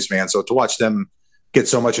 lifelong Phillies fans. So to watch them get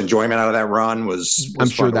so much enjoyment out of that run was I'm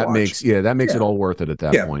sure that makes it all worth it at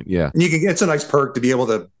that point. Yeah. And it's a nice perk to be able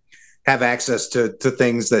to have access to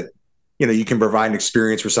things that, you can provide an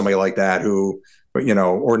experience for somebody like that who,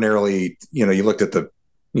 ordinarily, you looked at the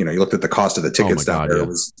cost of the tickets down there. Yeah. It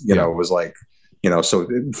was, it was like, so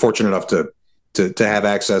fortunate enough to have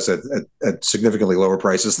access at significantly lower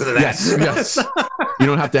prices than that. Yes. You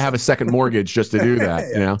don't have to have a second mortgage just to do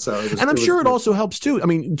that. So I'm sure it also helps too. I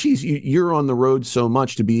mean, geez, you're on the road so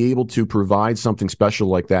much to be able to provide something special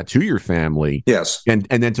like that to your family. Yes. And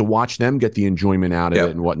then to watch them get the enjoyment out of it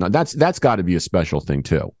and whatnot. That's got to be a special thing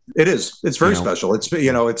too. It is. It's very special. It's,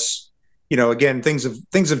 again, things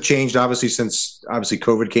have changed obviously since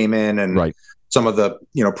COVID came in, and right. Some of the,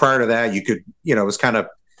 prior to that you could, it was kind of,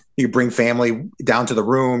 you bring family down to the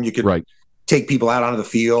room. You could take people out onto the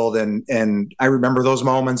field. And I remember those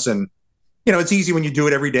moments. And, it's easy when you do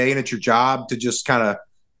it every day and it's your job to just kind of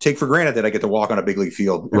take for granted that I get to walk on a big league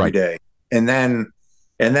field every day. And then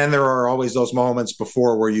there are always those moments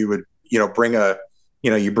before where you would, bring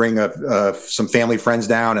some family friends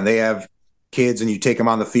down and they have kids and you take them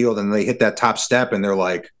on the field and they hit that top step and they're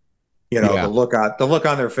like, the look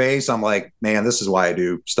on their face. I'm like, man, this is why I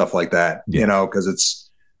do stuff like that, because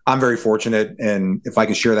I'm very fortunate, and if I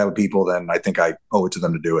can share that with people, then I think I owe it to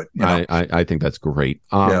them to do it. I think that's great.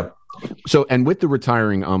 So, and with the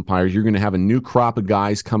retiring umpires, you're going to have a new crop of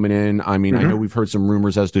guys coming in. I mean, I know we've heard some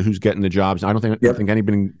rumors as to who's getting the jobs. I don't think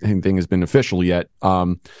anything has been official yet.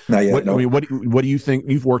 Not yet. I mean, what do you think?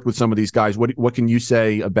 You've worked with some of these guys. What can you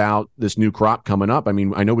say about this new crop coming up? I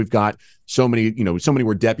mean, I know we've got so many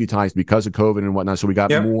were deputized because of COVID and whatnot, so we got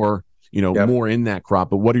more. More in that crop.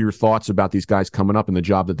 But what are your thoughts about these guys coming up and the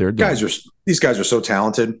job that they're doing? These guys are so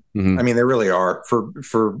talented. Mm-hmm. I mean, they really are.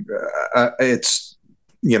 It's,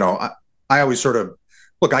 I always sort of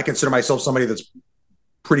look. I consider myself somebody that's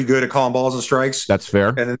pretty good at calling balls and strikes. That's fair.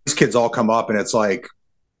 And then these kids all come up, and it's like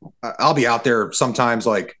I'll be out there sometimes,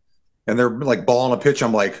 like, and they're like balling a pitch.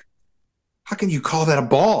 I'm like, how can you call that a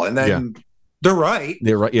ball? And then they're right.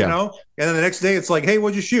 They're right. Yeah. And then the next day, it's like, hey,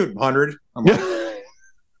 what'd you shoot? 100. I'm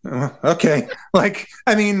like, okay. Like,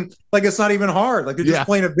 I mean, like, it's not even hard. Like, they're just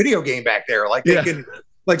playing a video game back there. Like, they can,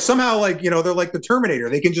 like, somehow, like, they're like the Terminator.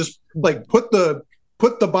 They can just like put the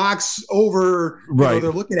box over,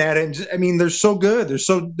 they're looking at it. And I mean, they're so good.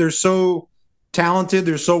 They're so talented.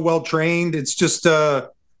 They're so well trained. It's just, the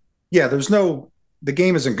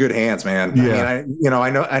game is in good hands, man. Yeah.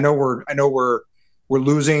 I know we're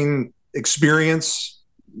losing experience,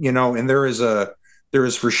 and there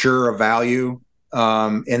is for sure a value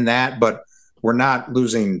in that, but we're not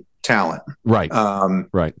losing talent. Right.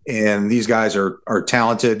 Right. And these guys are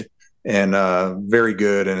talented and very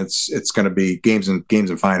good, and it's going to be games in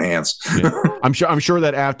fine hands. I'm sure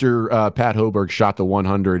that after Pat Hoberg shot the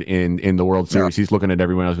 100 in the World Series, he's looking at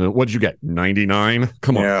everyone else. What did you get? 99?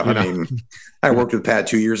 Come on. Yeah. I mean, I worked with Pat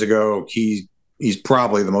 2 years ago. He's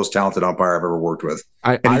probably the most talented umpire I've ever worked with.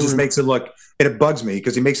 He just makes it look, and it bugs me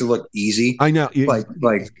because he makes it look easy. I know.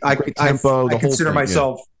 I consider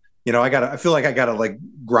myself, I feel like I gotta like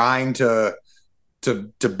grind to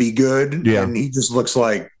be good. Yeah. And he just looks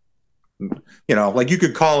like, like you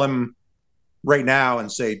could call him right now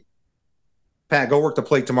and say, Pat, go work the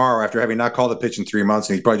plate tomorrow after having not called the pitch in 3 months,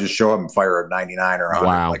 and he'd probably just show up and fire a 99 or 100.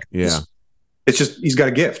 Wow. Like, yeah. It's just, he's got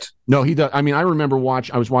a gift. No, he does. I mean, I remember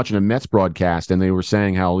I was watching a Mets broadcast, and they were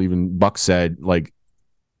saying how even Buck said, like,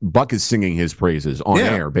 Buck is singing his praises on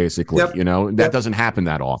air, basically. Yep. You know, that doesn't happen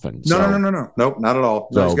that often. No. Nope, not at all.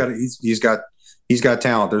 So, he's got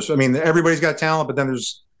talent. Everybody's got talent, but then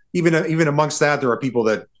there's even amongst that, there are people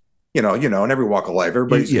that, you know, in every walk of life,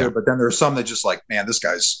 everybody's good, but then there's some that just like, man, this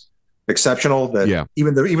guy's exceptional. That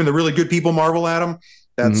even the really good people marvel at him.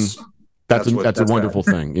 That's a wonderful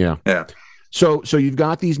thing. Yeah. Yeah. So you've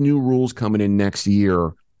got these new rules coming in next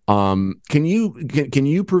year. Can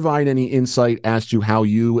you provide any insight as to how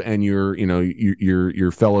you and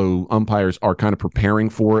your fellow umpires are kind of preparing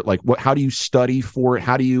for it? Like, how do you study for it?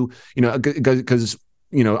 How do you, because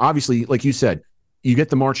obviously, like you said, you get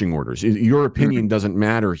the marching orders. Your opinion doesn't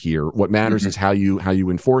matter here. What matters is how you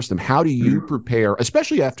enforce them. How do you prepare,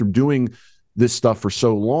 especially after doing this stuff for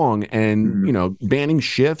so long and banning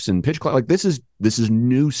shifts and pitch clock? Like, this is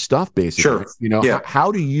new stuff, basically. Sure.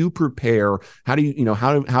 How do you prepare? How do you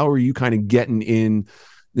how are you kind of getting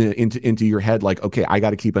into your head, like, okay, I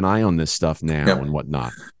got to keep an eye on this stuff now and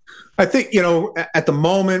whatnot? I think at the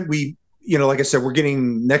moment we, like I said,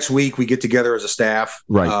 next week we get together as a staff,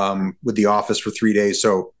 right, with the office for 3 days.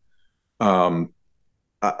 So I'm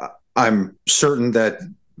certain that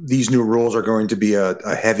these new rules are going to be a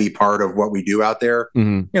heavy part of what we do out there.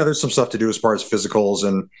 Mm-hmm. There's some stuff to do as far as physicals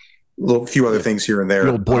and a few other things here and there.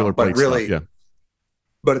 The old boilerplate but really, stuff,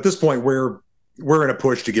 but at this point, we're in a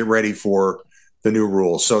push to get ready for the new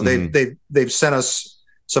rules. So they've sent us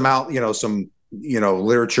some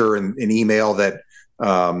literature and email that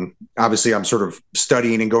obviously I'm sort of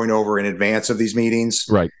studying and going over in advance of these meetings.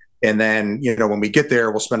 Right. And then, when we get there,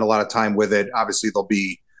 we'll spend a lot of time with it. Obviously, there'll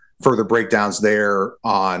be further breakdowns there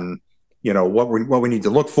on, what we need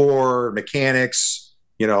to look for, mechanics.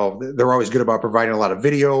 They're always good about providing a lot of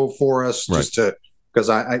video for us, right, just to, because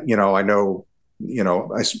I know,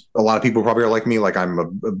 a lot of people probably are like me, like I'm a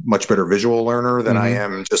much better visual learner than I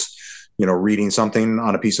am just, reading something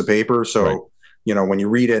on a piece of paper. So, right, when you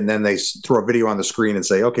read it and then they throw a video on the screen and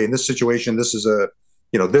say, okay, in this situation, this is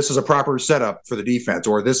a proper setup for the defense,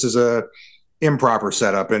 or this is a improper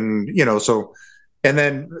setup. And, so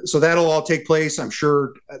that'll all take place. I'm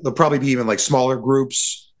sure there'll probably be even like smaller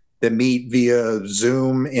groups that meet via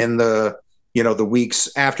Zoom in the weeks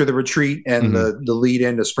after the retreat and the lead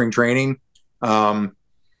into spring training. So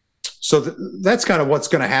that's kind of what's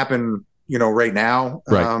going to happen, right now.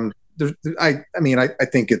 Right. I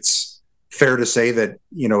think it's fair to say that,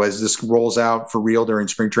 as this rolls out for real during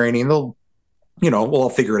spring training, we'll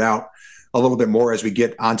all figure it out a little bit more as we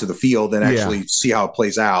get onto the field and actually see how it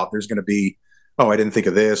plays out. There's going to be, I didn't think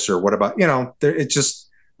of this, or what about, it's just,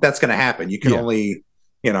 that's going to happen. You can only,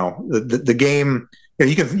 the game,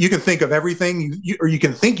 you can think of everything, or you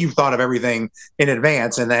can think you've thought of everything in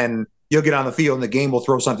advance, and then you'll get on the field and the game will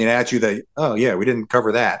throw something at you that, we didn't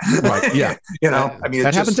cover that. Right. Yeah.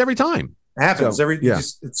 That happens every time. It happens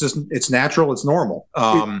it's natural. It's normal.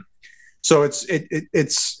 So it's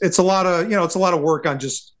a lot of, it's a lot of work on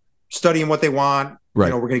just studying what they want.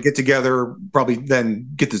 Right. We're going to get together, probably then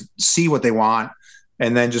get to see what they want,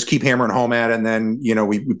 and then just keep hammering home at it. And then,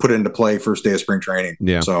 we put it into play first day of spring training.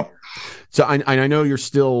 Yeah. So I know you're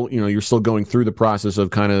still going through the process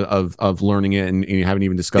of kind of learning it, and you haven't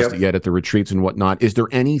even discussed it yet at the retreats and whatnot. Is there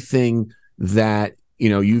anything that,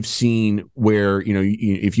 you've seen where,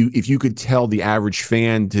 if you could tell the average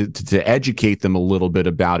fan to educate them a little bit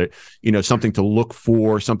about it, something to look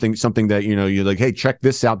for, something that, you're like, hey, check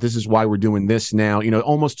this out. This is why we're doing this now,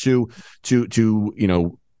 almost to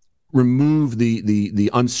remove the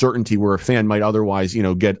uncertainty where a fan might otherwise,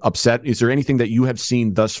 get upset. Is there anything that you have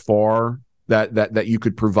seen thus far that you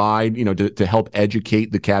could provide, to help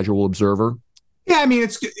educate the casual observer? Yeah. I mean,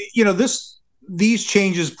 it's, these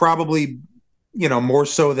changes probably, more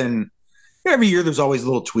so than every year, there's always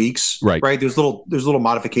little tweaks, right? There's little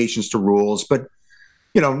modifications to rules, but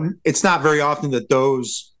it's not very often that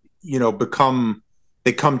those, come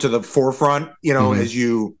to the forefront, if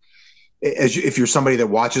you're somebody that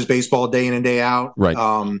watches baseball day in and day out, right?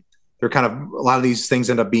 They're kind of, a lot of these things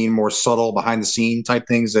end up being more subtle, behind the scene type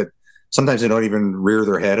things that sometimes they don't even rear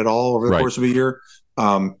their head at all over the course of a year.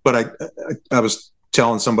 But I was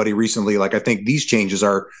telling somebody recently, like, I think these changes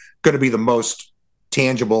are going to be the most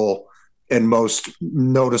tangible and most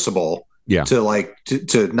noticeable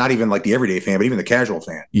to not even like the everyday fan, but even the casual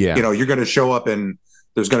fan. Yeah. You're going to show up and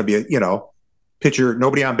there's going to be a, pitcher,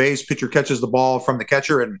 nobody on base, pitcher catches the ball from the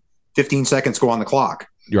catcher and 15 seconds go on the clock.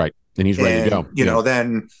 Right. And he's ready to go.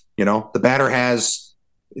 Then, the batter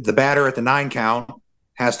at the 9 count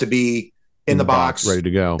has to be, in the box, ready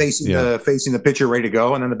to go, facing the pitcher, ready to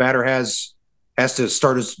go, and then the batter has to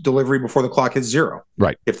start his delivery before the clock hits 0.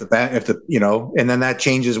 Right. And then that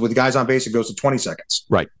changes with guys on base. It goes to 20 seconds.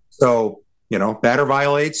 Right. So, batter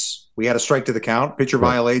violates, we had a strike to the count. Pitcher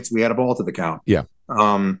violates, we had a ball to the count. Yeah.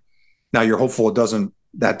 Now you're hopeful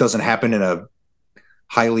that doesn't happen in a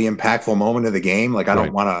highly impactful moment of the game. Like I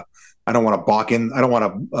don't want to balk in. I don't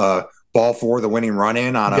want to ball for the winning run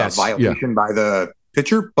in on a violation by the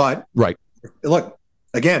pitcher. But look,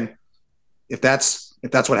 again, if that's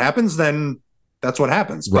what happens, then that's what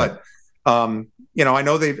happens. Right. But I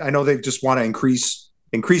know they just want to increase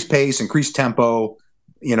pace, increase tempo,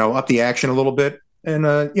 up the action a little bit. And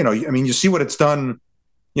you see what it's done.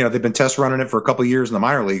 They've been test running it for a couple of years in the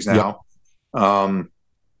minor leagues now. And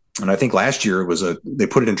I think last year they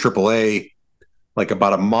put it in AAA like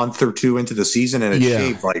about a month or two into the season, and it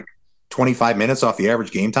shaved like 25 minutes off the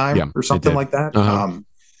average game time or something like that. Uh-huh.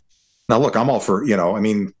 Now, look, I'm all for,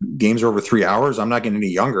 games are over 3 hours. I'm not getting any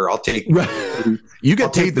younger. I'll take you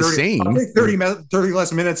get paid the same. I'll take 30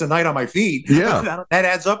 less minutes a night on my feet. Yeah. That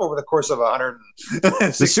adds up over the course of 100.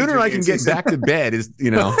 The sooner I can get back to bed is,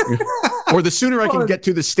 or the sooner I can get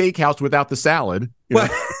to the steakhouse without the salad. Well,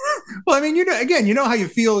 I mean, how you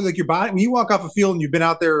feel like your body, when you walk off a field and you've been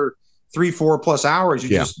out there 3-4 plus hours,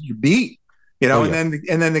 you're beat, and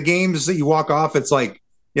then the games that you walk off, it's like,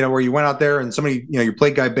 where you went out there and somebody, your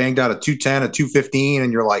plate guy banged out a 210, a 215,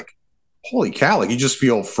 and you're like, holy cow, like you just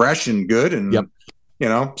feel fresh and good. And,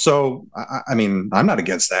 so, I mean, I'm not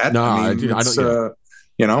against that. No, I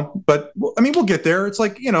don't, but I mean, we'll get there. It's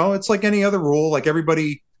like, it's like any other rule, like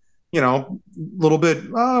everybody, a little bit,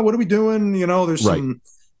 what are we doing? There's some,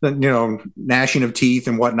 gnashing of teeth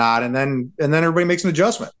and whatnot. And then everybody makes an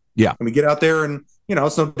adjustment. Yeah. And we get out there and,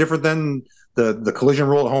 it's no different than the collision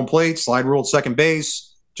rule at home plate, slide rule at second base,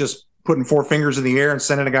 just putting 4 fingers in the air and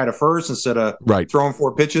sending a guy to first instead of throwing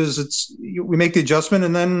 4 pitches. We make the adjustment,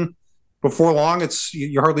 and then before long,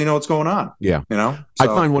 you hardly know what's going on. Yeah. So. I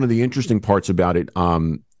find one of the interesting parts about it,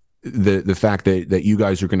 the fact that you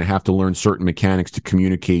guys are going to have to learn certain mechanics to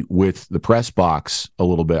communicate with the press box a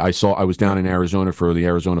little bit. I was down in Arizona for the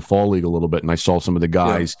Arizona Fall League a little bit, and I saw some of the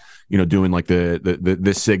guys, doing like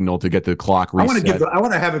this signal to get the clock reset. I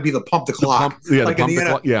want to have it be the pump the clock. Like in the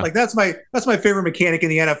NFL. Like that's my favorite mechanic in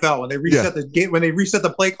the NFL when they reset the game, when they reset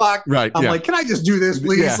the play clock. Right. I'm like, can I just do this,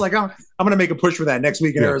 please? Yeah. Like I'm going to make a push for that next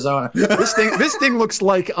week in Arizona. This thing looks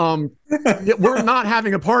like we're not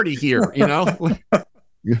having a party here,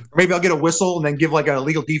 Or maybe I'll get a whistle and then give like a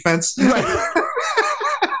legal defense. Right.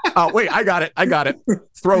 Oh, wait, I got it.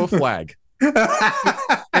 Throw a flag.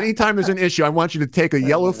 Anytime there's an issue, I want you to take a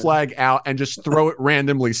yellow flag out and just throw it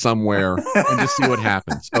randomly somewhere and just see what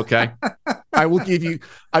happens. Okay. I will give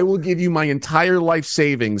you my entire life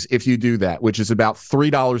savings if you do that, which is about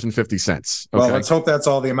 $3.50. Okay? Well, let's hope that's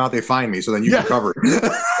all the amount they fine me, so then you can cover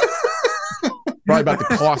it. Probably about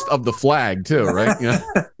the cost of the flag too, right? Yeah.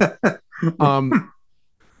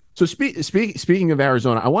 So speaking of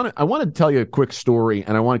Arizona, I want to tell you a quick story,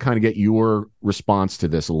 and I want to kind of get your response to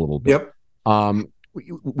this a little bit. Yep.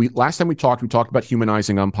 We last time we talked about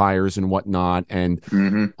humanizing umpires and whatnot, and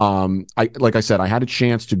like I said, I had a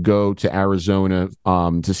chance to go to Arizona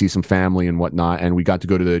to see some family and whatnot, and we got to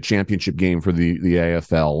go to the championship game for the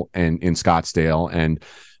AFL and in Scottsdale, and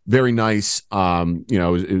very nice.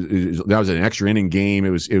 That was an extra inning game. It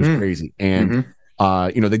was crazy, and.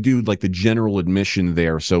 They do like the general admission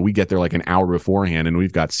there, so we get there like an hour beforehand, and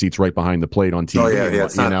we've got seats right behind the plate on TV. Oh yeah.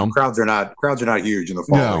 Crowds are not huge in the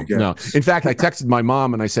fall league. No. In fact, I texted my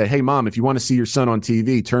mom and I said, "Hey, Mom, if you want to see your son on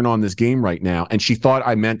TV, turn on this game right now." And she thought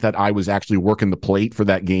I meant that I was actually working the plate for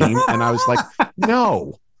that game, and I was like,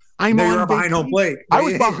 "No, I'm behind home plate." I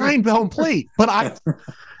was behind home plate, but I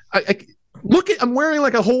look at. I'm wearing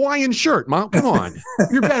like a Hawaiian shirt, Mom. Come on,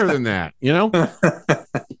 you're better than that,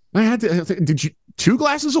 I had to. Did you? 2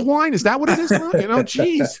 glasses of wine? Is that what it is?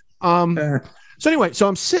 Geez. So anyway, so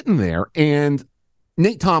I'm sitting there, and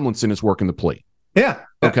Nate Tomlinson is working the plate. Yeah.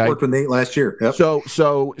 Okay. Worked with Nate last year. Yep.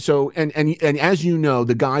 So, and as you know,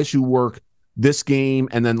 the guys who work this game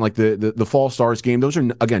and then like the Fall Stars game, those are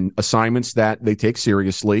again assignments that they take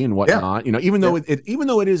seriously and whatnot. Even though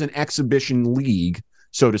it is an exhibition league,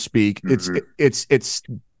 so to speak, it's.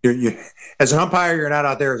 You're, as an umpire, you're not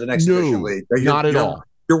out there as an exhibition league. Not at all.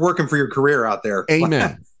 You're working for your career out there.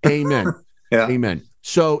 Amen. Amen. Yeah. Amen.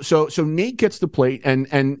 So Nate gets the plate, and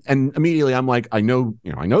immediately I'm like, I know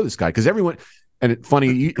this guy, because everyone. And it's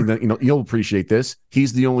funny, you'll appreciate this.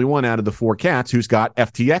 He's the only one out of the 4 cats who's got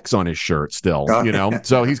FTX on his shirt still.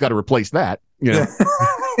 So he's got to replace that.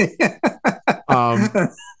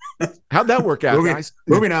 How'd that work out, guys?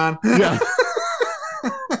 Moving on. Yeah.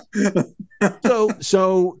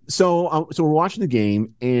 So we're watching the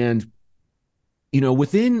game, and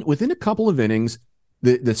within a couple of innings,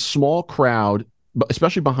 the small crowd,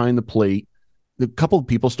 especially behind the plate, the couple of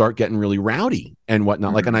people start getting really rowdy and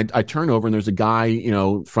whatnot. Mm-hmm. Like, and I turn over, and there's a guy,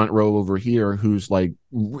 front row over here, who's like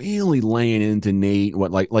really laying into Nate,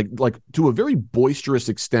 like to a very boisterous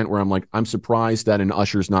extent, where I'm like, I'm surprised that an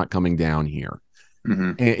usher's not coming down here.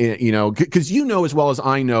 Mm-hmm. And, because as well as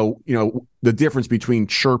I know, the difference between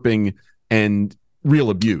chirping and real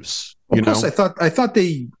abuse. Plus, I thought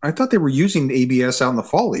they were using the ABS out in the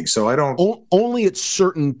fall league, so I don't. Only at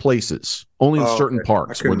certain places, only in certain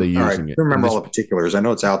parks were they using it. I don't remember all the particulars. I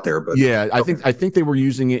know it's out there, but yeah, I think they were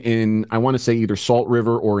using it in, I want to say, either Salt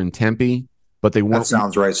River or in Tempe, but they weren't. That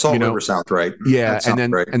sounds right. Salt River sounds right. Yeah,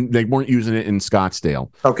 and they weren't using it in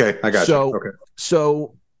Scottsdale. Okay, I got you. Okay.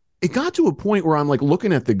 So it got to a point where I'm like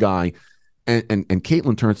looking at the guy, and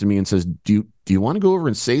Caitlin turns to me and says, "Do you want to go over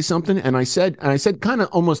and say something?" And I said, kind of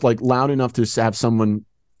almost like loud enough to have someone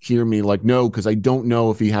hear me, like, no, because I don't know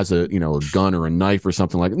if he has a gun or a knife or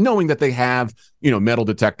something, like, knowing that they have metal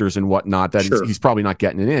detectors and whatnot, that he's probably not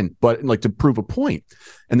getting it in, but like to prove a point.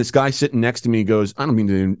 And this guy sitting next to me goes, "I don't mean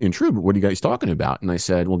to intrude, but what are you guys talking about?" And I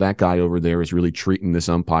said, "Well, that guy over there is really treating this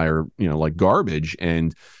umpire like garbage."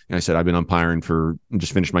 And I said, "I've been umpiring for,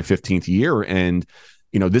 just finished my 15th year, and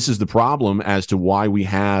this is the problem as to why we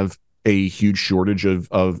have a huge shortage of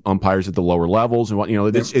umpires at the lower levels, and what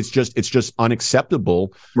it's just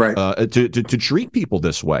unacceptable, right? To treat people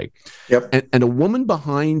this way." Yep. And a woman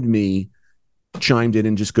behind me chimed in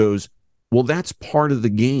and just goes, "Well, that's part of the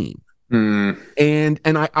game." And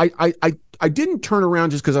I didn't turn around,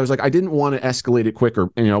 just because I was like, I didn't want to escalate it quicker,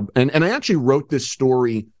 and I actually wrote this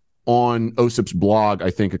story on OSIP's blog, I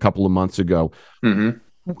think a couple of months ago. Mm-hmm.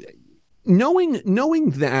 Knowing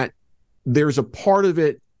that there's a part of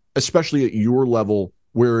it, especially at your level,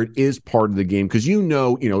 where it is part of the game, because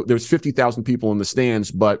there's 50,000 people in the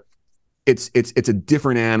stands, but it's a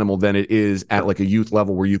different animal than it is at like a youth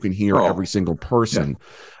level, where you can hear every single person. Yeah.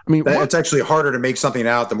 I mean, it's actually harder to make something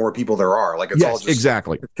out the more people there are. Like, it's all just,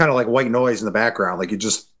 exactly. It's kind of like white noise in the background. Like,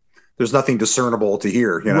 there's nothing discernible to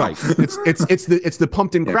hear. Right. It's the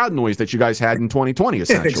pumped in crowd noise that you guys had in 2020,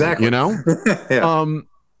 essentially. Exactly. Yeah.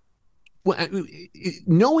 Well,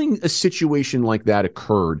 knowing a situation like that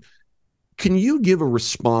occurred, can you give a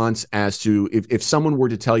response as to if someone were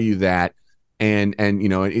to tell you that, and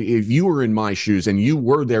if you were in my shoes and you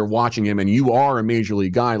were there watching him, and you are a major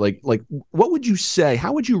league guy, like what would you say?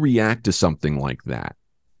 How would you react to something like that?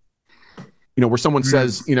 Where someone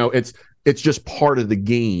says, it's just part of the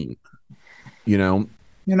game.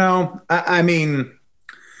 I mean,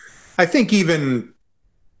 I think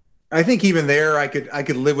even there, I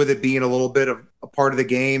could live with it being a little bit of a part of the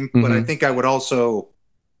game, mm-hmm. but I think I would also,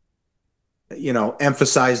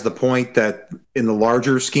 emphasize the point that in the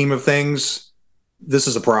larger scheme of things, this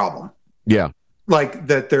is a problem. Yeah. Like,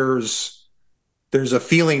 that there's a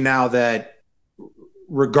feeling now that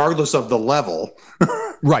regardless of the level,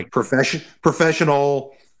 right.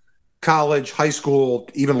 Professional, college, high school,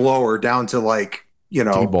 even lower, down to like,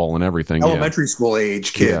 T-ball and everything, elementary school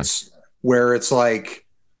age kids, where it's like,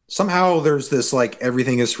 somehow there's this like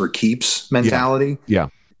everything is for keeps mentality. Yeah.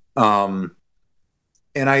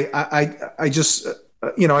 And I just,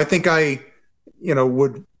 I think I,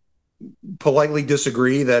 would politely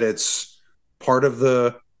disagree that it's part of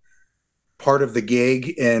the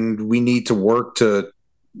gig, and we need to work to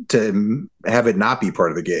have it not be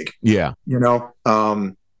part of the gig. Yeah.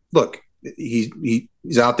 Look,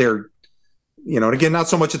 he's out there, and again, not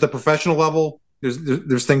so much at the professional level.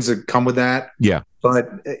 There's things that come with that. Yeah.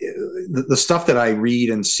 But the stuff that I read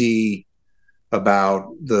and see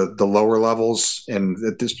about the lower levels, and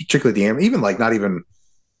this particularly even like not even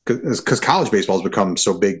because college baseball has become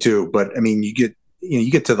so big too. But I mean,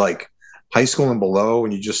 you get to like high school and below,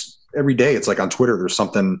 and you just every day it's like on Twitter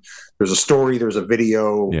there's a story, there's a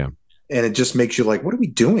video, and it just makes you like, what are we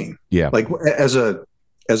doing? Yeah. Like as a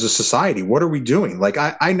society, what are we doing? Like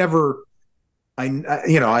I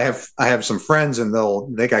have some friends,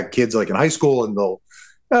 and they got kids like in high school, and they'll,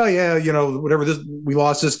 oh yeah, whatever, we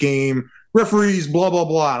lost this game, referees, blah, blah,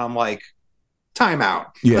 blah. And I'm like, time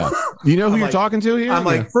out. Yeah. You know who you're talking to here? I'm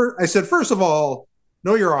like, I said, first of all,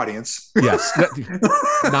 know your audience. Yes.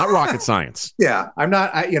 Not rocket science. Yeah. I'm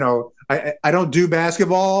not, I don't do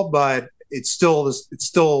basketball, but it's still the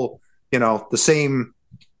same,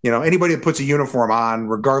 anybody that puts a uniform on,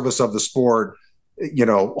 regardless of the sport,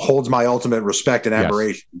 holds my ultimate respect and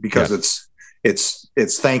admiration, because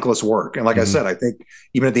it's thankless work. And like I said, I think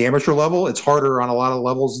even at the amateur level, it's harder on a lot of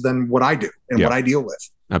levels than what I do and what I deal with.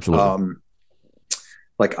 Absolutely.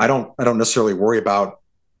 Like I don't necessarily worry about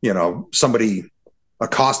somebody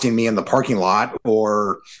accosting me in the parking lot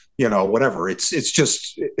or, whatever.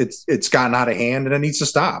 It's gotten out of hand and it needs to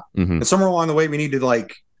stop. Mm-hmm. And somewhere along the way, we need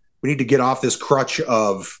to get off this crutch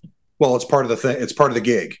of, well, it's part of the thing. It's part of the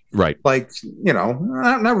gig. Right. Like,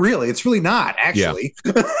 not really. It's really not, actually.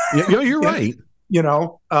 Yeah, you're right.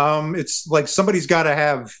 It's like somebody's got to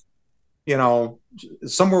have,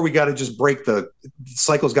 somewhere we got to just break the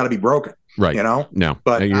cycle's got to be broken. Right. No,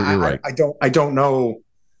 but you're right. I don't know.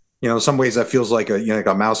 In some ways that feels like like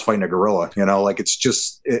a mouse fighting a gorilla, like it's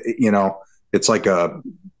just, it's like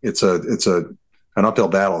it's an uphill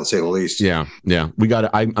battle to say the least. Yeah.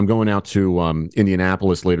 I'm going out to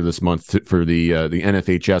Indianapolis later this month for the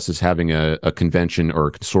NFHS is having a convention or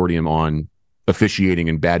a consortium on officiating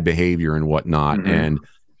and bad behavior and whatnot. Mm-hmm. And,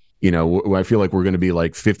 I feel like we're going to be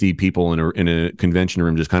like 50 people in a convention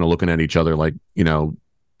room just kind of looking at each other like,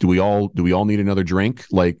 do we all need another drink?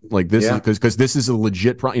 Like this is because this is a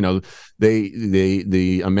legit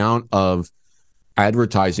the amount of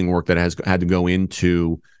advertising work that has had to go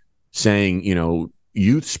into saying,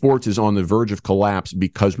 youth sports is on the verge of collapse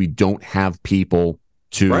because we don't have people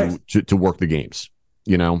to work the games,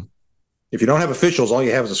 If you don't have officials, all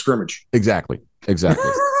you have is a scrimmage. Exactly. That's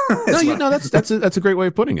a great way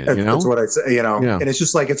of putting it. That's what I say. And it's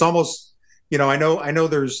just like it's almost. I know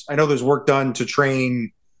there's work done to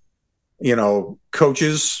train,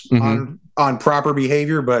 coaches mm-hmm. on proper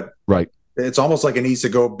behavior, but right. It's almost like it needs to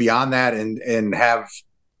go beyond that and have,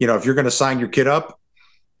 if you're going to sign your kid up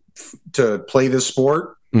to play this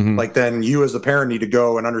sport, mm-hmm. like then you as the parent need to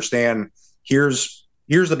go and understand here's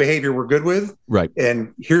the behavior we're good with. Right.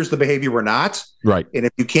 And here's the behavior we're not. Right. And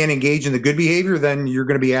if you can't engage in the good behavior, then you're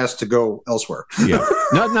going to be asked to go elsewhere. Yeah.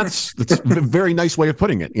 No, that's a very nice way of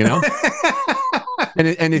putting it, And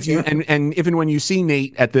if if and when you see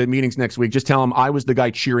Nate at the meetings next week, just tell him I was the guy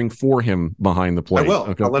cheering for him behind the plate. I will.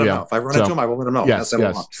 Okay? I'll let him know. If I run into him, I will let him know. Yes.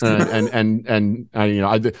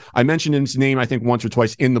 I mentioned his name I think once or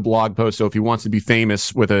twice in the blog post. So if he wants to be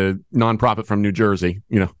famous with a nonprofit from New Jersey,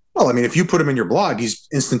 Well, I mean, if you put him in your blog, he's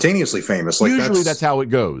instantaneously famous. Like usually that's how it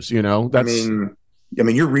goes. I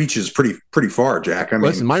mean, your reach is pretty far, Jack.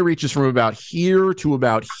 Listen, my reach is from about here to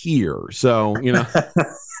about here. So,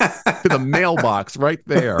 to the mailbox right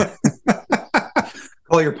there.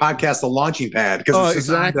 Call your podcast the launching pad because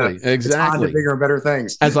exactly. It's on to bigger and better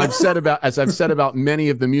things. As I've said about many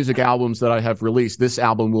of the music albums that I have released, this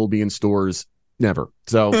album will be in stores never.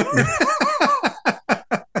 So,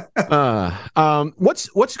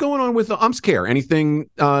 what's going on with the UmpsCare? Anything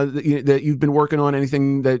that you've been working on?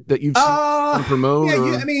 Anything that you've seen promote?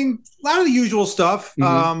 Yeah, I mean, a lot of the usual stuff.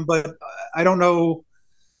 Mm-hmm. But I don't know.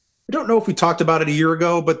 I don't know if we talked about it a year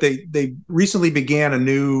ago, but they recently began a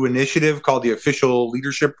new initiative called the Official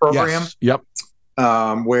Leadership Program. Yes.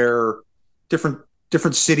 Yep. Where different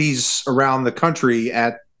cities around the country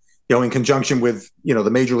in conjunction with the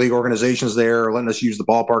major league organizations there, letting us use the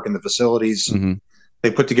ballpark and the facilities. Mm-hmm.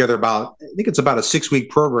 They put together about a 6-week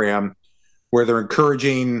program where they're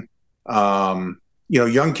encouraging,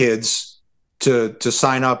 young kids to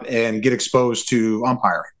sign up and get exposed to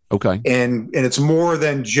umpiring. Okay. And it's more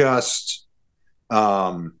than just,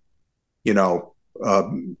 having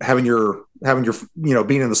your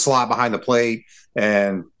being in the slot behind the plate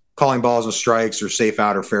and calling balls and strikes or safe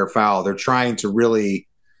out or fair foul. They're trying to really,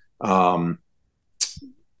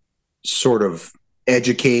 sort of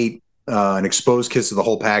educate, and expose kids to the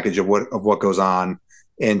whole package of what goes on,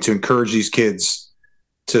 and to encourage these kids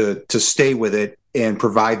to stay with it and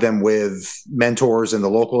provide them with mentors in the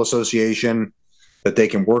local association that they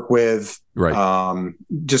can work with. Right.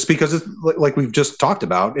 Just because it's like we've just talked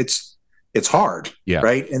about, it's hard. Yeah.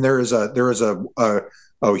 Right. And there is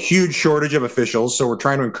a huge shortage of officials. So we're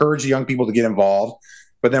trying to encourage the young people to get involved,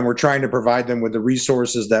 but then we're trying to provide them with the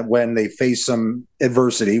resources that when they face some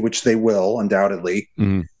adversity, which they will undoubtedly,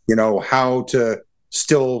 mm-hmm. How to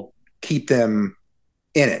still keep them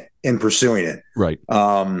in it and pursuing it. Right.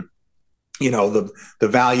 The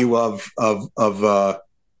value of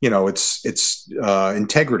it's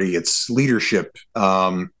integrity, it's leadership,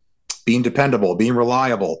 being dependable, being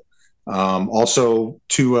reliable, also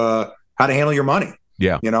to how to handle your money.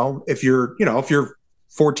 Yeah. If you're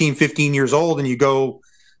 14, 15 years old and you go,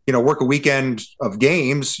 work a weekend of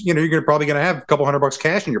games, you're probably going to have a couple $100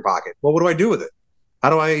 cash in your pocket. Well, what do I do with it? How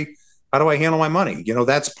do I handle my money?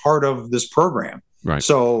 That's part of this program. Right.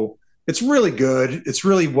 So it's really good. It's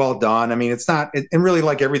really well done. I mean, it's not, and really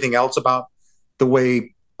like everything else about the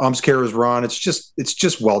way UmpsCare is run, it's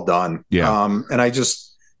just well done. Yeah. And I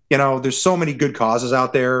just, there's so many good causes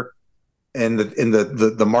out there, and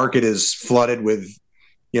the market is flooded with,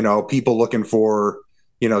 people looking for,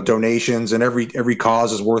 donations, and every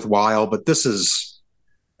cause is worthwhile. But this is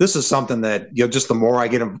something that, just the more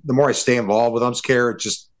I stay involved with UmpsCare,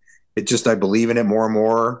 it just I believe in it more and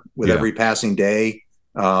more with every passing day.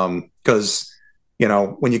 Because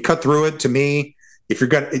when you cut through it, to me, if you're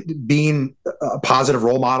being a positive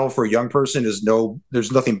role model for a young person,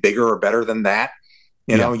 there's nothing bigger or better than that.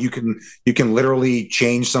 You can literally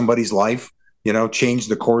change somebody's life, change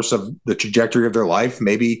the course of the trajectory of their life.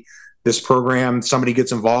 Maybe this program, somebody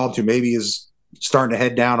gets involved who maybe is starting to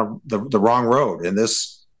head down the wrong road, and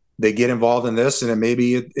they get involved in this, and then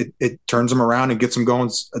maybe it turns them around and gets them going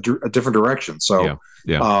a different direction. So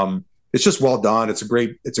it's just well done. It's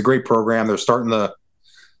a great program.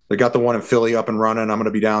 They got the one in Philly up and running. I'm going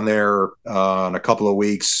to be down there in a couple of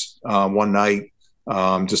weeks, one night,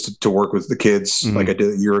 just to work with the kids like I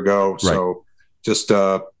did a year ago. Right. So just,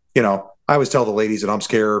 I always tell the ladies at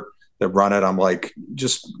UmpsCare that run it, I'm like,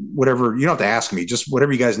 just whatever, you don't have to ask me, just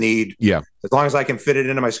whatever you guys need. Yeah. As long as I can fit it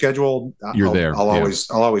into my schedule, I'll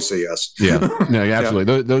always say yes. Yeah. No,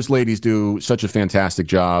 absolutely. Those ladies do such a fantastic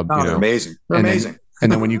job. They're amazing. They're amazing.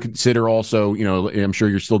 And then when you consider also, I'm sure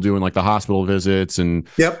you're still doing like the hospital visits and,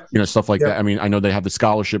 stuff like that. I mean, I know they have the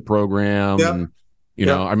scholarship program. Yep. And,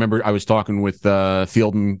 I remember I was talking with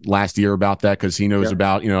Fielden last year about that because he knows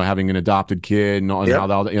about, having an adopted kid and how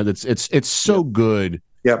that, it's so good.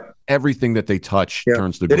 Yep. Everything that they touch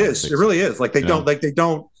turns to gold. It is. It really is. Like I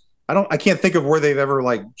can't think of where they've ever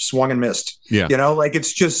like swung and missed. Yeah.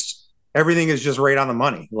 It's just, everything is just right on the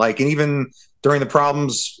money. Like, and even during the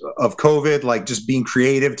problems of COVID, like just being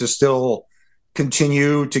creative to still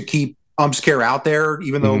continue to keep UmpsCare out there,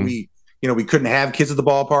 even though we couldn't have kids at the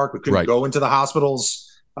ballpark, we couldn't go into the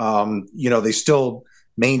hospitals. They still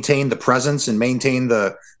maintain the presence and maintain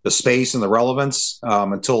the space and the relevance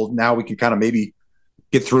until now we can kind of maybe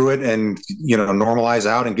get through it and, normalize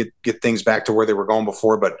out and get things back to where they were going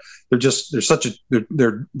before. But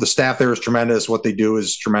the staff there is tremendous. What they do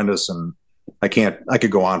is tremendous. And I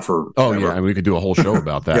could go on for. Oh yeah. And we could do a whole show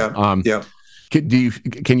about that.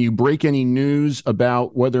 Can you break any news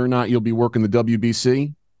about whether or not you'll be working the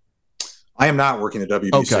WBC? I am not working the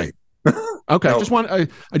WBC. Okay. No.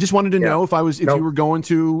 I just wanted to know if you were going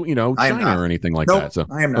to, China or anything like that. So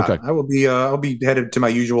I am not. Okay. I will be, I'll be headed to my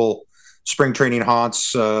usual spring training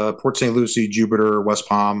haunts, Port St. Lucie, Jupiter, West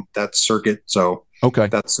Palm, that circuit. So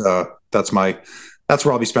that's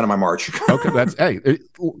where I'll be spending my March. Okay.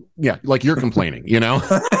 Like you're complaining,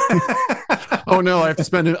 Oh no, I have to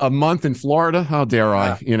spend a month in Florida. How dare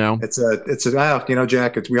I? Jack,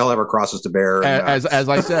 we all have our crosses to bear. And, as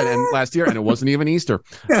I said, and last year, and it wasn't even Easter.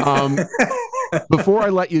 Before I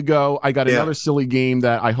let you go, I got another silly game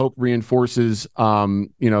that I hope reinforces,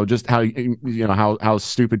 just how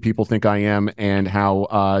stupid people think I am, and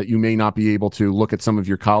how you may not be able to look at some of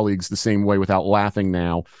your colleagues the same way without laughing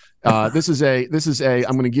now. This is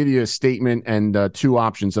I'm going to give you a statement and two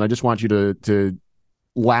options, and I just want you to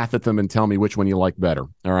laugh at them and tell me which one you like better.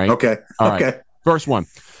 All right. Okay. All right. First one.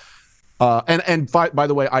 And by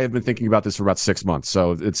the way, I have been thinking about this for about 6 months.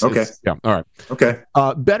 So it's okay. All right. Okay.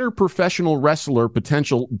 Better professional wrestler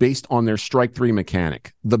potential based on their strike three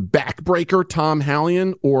mechanic: the backbreaker Tom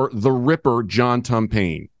Hallion or the Ripper John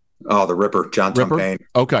Tumpane? Oh, the Ripper John Tumpane.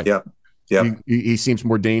 Okay. Yep. He seems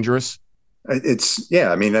more dangerous. I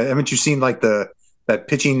mean, haven't you seen like that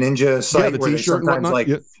pitching ninja site where they sometimes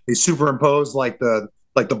they superimpose like the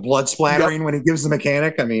blood splattering when he gives the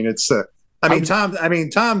mechanic? I mean, Tom's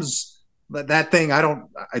that thing. I don't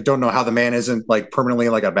know how the man isn't like permanently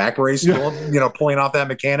like a back brace, pulling off that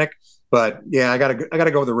mechanic. But yeah, I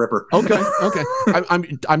gotta go with the Ripper. Okay.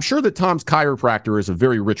 I'm sure that Tom's chiropractor is a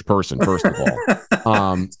very rich person. First of all,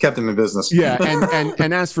 it's kept him in business. Yeah,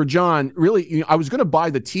 and as for John, really, I was going to buy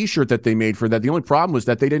the T-shirt that they made for that. The only problem was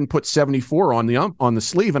that they didn't put 74 on the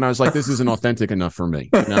sleeve, and I was like, this isn't authentic enough for me.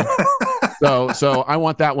 So I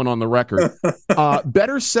want that one on the record.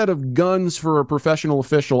 Better set of guns for a professional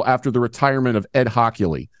official after the retirement of Ed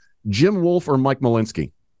Hockley: Jim Wolf or Mike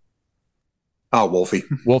Malinsky? Oh, Wolfie.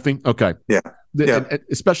 Okay. Yeah.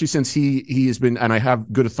 Especially since he has been, and I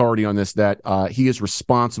have good authority on this, that he is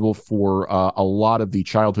responsible for a lot of the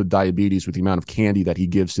childhood diabetes with the amount of candy that he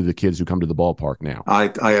gives to the kids who come to the ballpark now.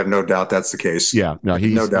 I have no doubt that's the case. Yeah. No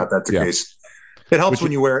doubt that's the case. It helps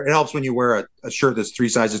when you wear a shirt that's 3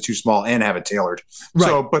 sizes too small and have it tailored. Right.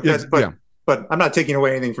 So, but I'm not taking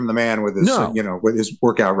away anything from the man with his with his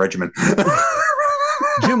workout regimen.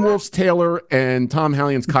 Jim Wolf's tailor and Tom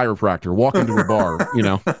Hallion's chiropractor walk into a bar,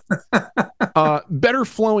 Better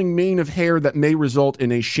flowing mane of hair that may result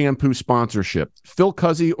in a shampoo sponsorship: Phil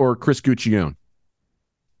Cuzzi or Chris Guccione?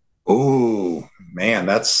 Oh, man,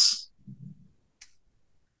 that's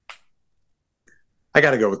I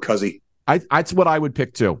got to go with Cuzzy. That's what I would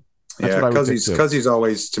pick too. Cuzzy's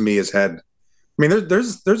always to me has had. I mean,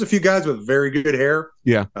 there's a few guys with very good hair.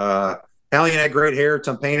 Yeah. Hallion had great hair.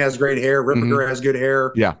 Tom Payne has great hair. Ripper has good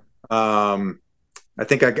hair. Yeah. I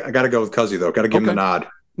think I got to go with Cuzzy though. Got to give him the nod.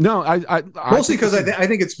 No, mostly because I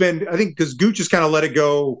think because Gooch has kind of let it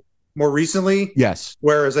go more recently. Yes.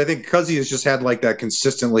 Whereas I think Cuzzy has just had like that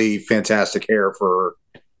consistently fantastic hair for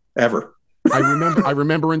ever. I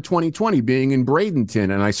remember in 2020 being in Bradenton,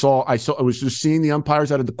 and I was just seeing the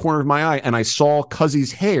umpires out of the corner of my eye, and I saw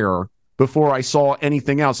Cuzzy's hair before I saw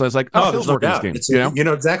anything else. I was like, there's no doubt. You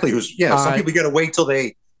know exactly who's. Yeah, some people got to wait till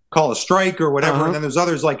they call a strike or whatever, and then there's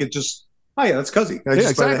others like it just. Oh yeah, that's Cuzzy. Yeah,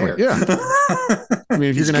 exactly. Yeah. I mean,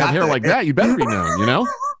 if you're gonna have hair like that, you better be known. You know.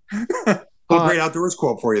 Great outdoors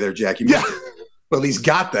quote for you there, Jackie. Yeah. Well, he's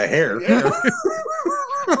got the hair. Yeah.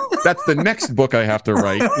 That's the next book I have to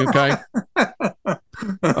write. Okay.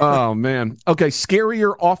 Oh man. Okay.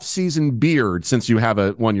 Scarier off-season beard, since you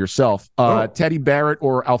have one yourself. Teddy Barrett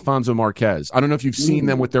or Alfonso Marquez. I don't know if you've seen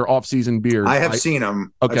them with their off-season beard. I have seen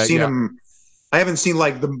them. Okay. I've seen them. I haven't seen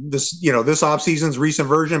like this off-season's recent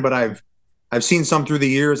version, but I've seen some through the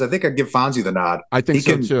years. I think I'd give Fonzie the nod. I think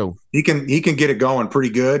so too. He can get it going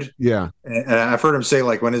pretty good. Yeah. And I've heard him say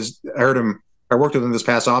like I worked with him this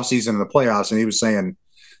past offseason in the playoffs, and he was saying,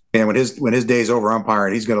 man, when his day's over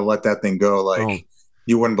umpiring, he's going to let that thing go like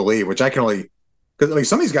you wouldn't believe. Which I can only because like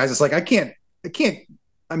some of these guys, it's like I can't.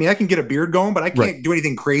 I mean, I can get a beard going, but I can't do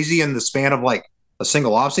anything crazy in the span of like a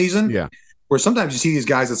single offseason. Yeah. Where sometimes you see these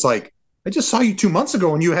guys, it's like I just saw you 2 months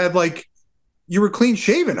ago and you had like you were clean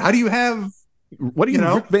shaven. How do you have? What do you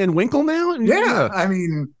know? Rick Van Winkle now? Yeah, I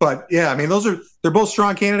mean, they're both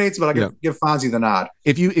strong candidates, but I give Fonzie the nod.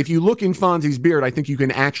 If you look in Fonzie's beard, I think you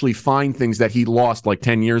can actually find things that he lost like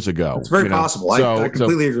 10 years ago. It's very possible. I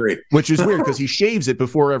completely agree. Which is weird because he shaves it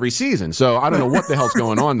before every season. So I don't know what the hell's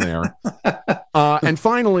going on there. And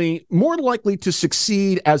finally, more likely to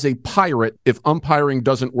succeed as a Pirate if umpiring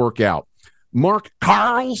doesn't work out. Mark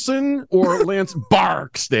Carlson or Lance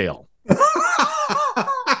Barksdale?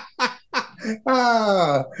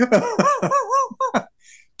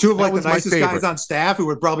 Two of like the nicest guys on staff who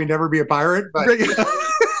would probably never be a Pirate, but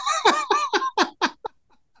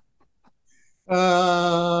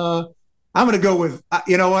I'm going to go with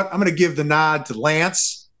you know what? I'm going to give the nod to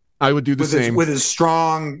Lance. I would do the same with his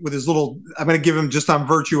little. I'm going to give him just on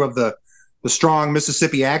virtue of the strong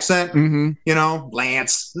Mississippi accent. Mm-hmm. You know,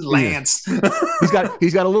 Lance. Yeah.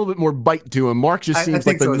 he's got a little bit more bite to him. Mark just seems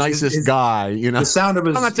like the nicest guy. You know, the sound of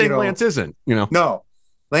his. I'm not saying Lance isn't. You know, no.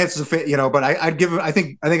 Lance is a fit, but I'd give him. I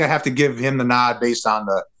think I have to give him the nod based on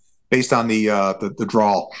the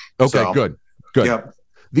drawl. Okay, so, good. Yep.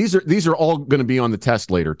 These are all going to be on the test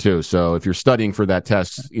later too. So if you're studying for that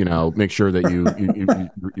test, make sure that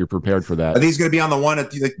you're prepared for that. Are these going to be on the one at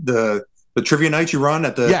the trivia night you run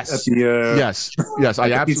at the? Yes. Yes.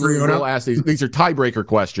 I absolutely will ask these. These are tiebreaker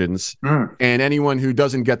questions, and anyone who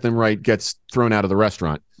doesn't get them right gets thrown out of the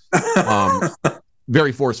restaurant.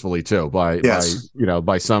 Very forcefully too by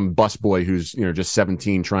some busboy who's just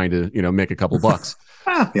 17 trying to make a couple bucks.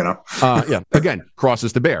 Again,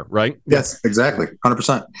 crosses to bear, right? Yes, exactly,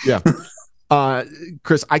 100%. Yeah.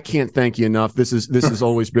 Chris, I can't thank you enough. This has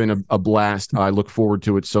always been a blast. I look forward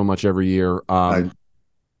to it so much every year.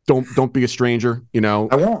 Don't be a stranger. I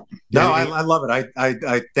won't. No, I love it.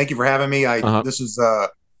 I thank you for having me. This is I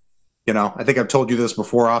think I've told you this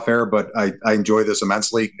before off air, but I enjoy this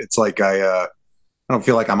immensely. It's like I don't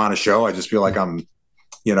feel like I'm on a show. I just feel like I'm,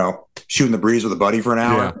 shooting the breeze with a buddy for an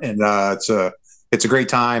hour, and it's a great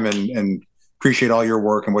time, and appreciate all your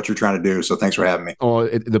work and what you're trying to do. So thanks for having me. Oh,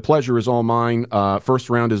 the pleasure is all mine. First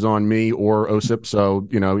round is on me or OSIP. So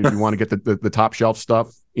if you want to get the top shelf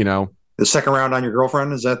stuff, The second round on your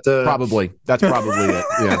girlfriend, is that probably? That's probably it.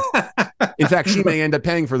 Yeah. In fact, she may end up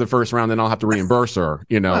paying for the first round, then I'll have to reimburse her,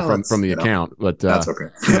 from the account. But that's okay.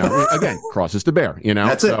 Again, crosses to bear.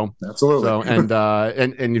 That's it. Absolutely. So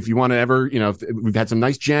and if you want to ever, we've had some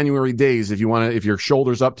nice January days. If your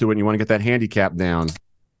shoulder's up to it and you want to get that handicap down,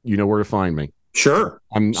 you know where to find me. Sure.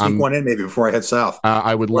 I'm one in maybe before I head south.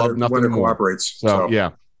 I would love nothing more. Cooperates. So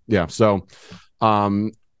yeah. So,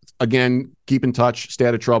 again, keep in touch, stay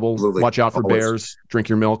out of trouble, Absolutely. Watch out for bears, drink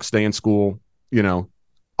your milk, stay in school,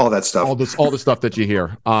 all that stuff. All the stuff that you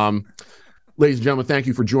hear. Ladies and gentlemen, thank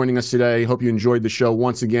you for joining us today. Hope you enjoyed the show.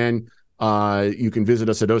 Once again, you can visit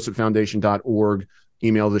us at osipfoundation.org.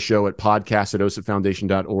 Email the show at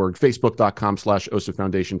podcast@osipfoundation.org, facebook.com/OSIP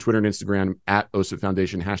Foundation, Twitter and Instagram @OSIP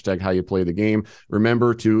Foundation, #HowYouPlayTheGame.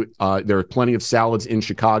 Remember to, there are plenty of salads in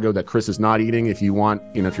Chicago that Chris is not eating. If you want,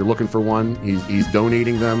 if you're looking for one, he's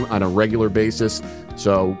donating them on a regular basis.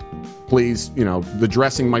 So please, the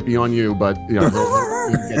dressing might be on you, but he'll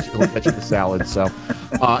get you the salad. So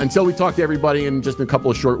until we talk to everybody in just a couple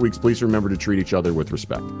of short weeks, please remember to treat each other with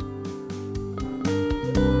respect.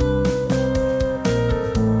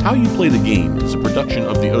 How You Play the Game is a production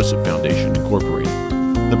of the OSIP Foundation, Incorporated.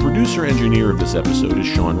 The producer-engineer of this episode is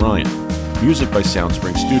Sean Ryan. Music by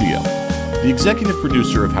Soundspring Studio. The executive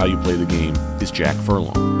producer of How You Play the Game is Jack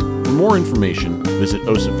Furlong. For more information, visit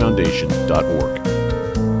osipfoundation.org.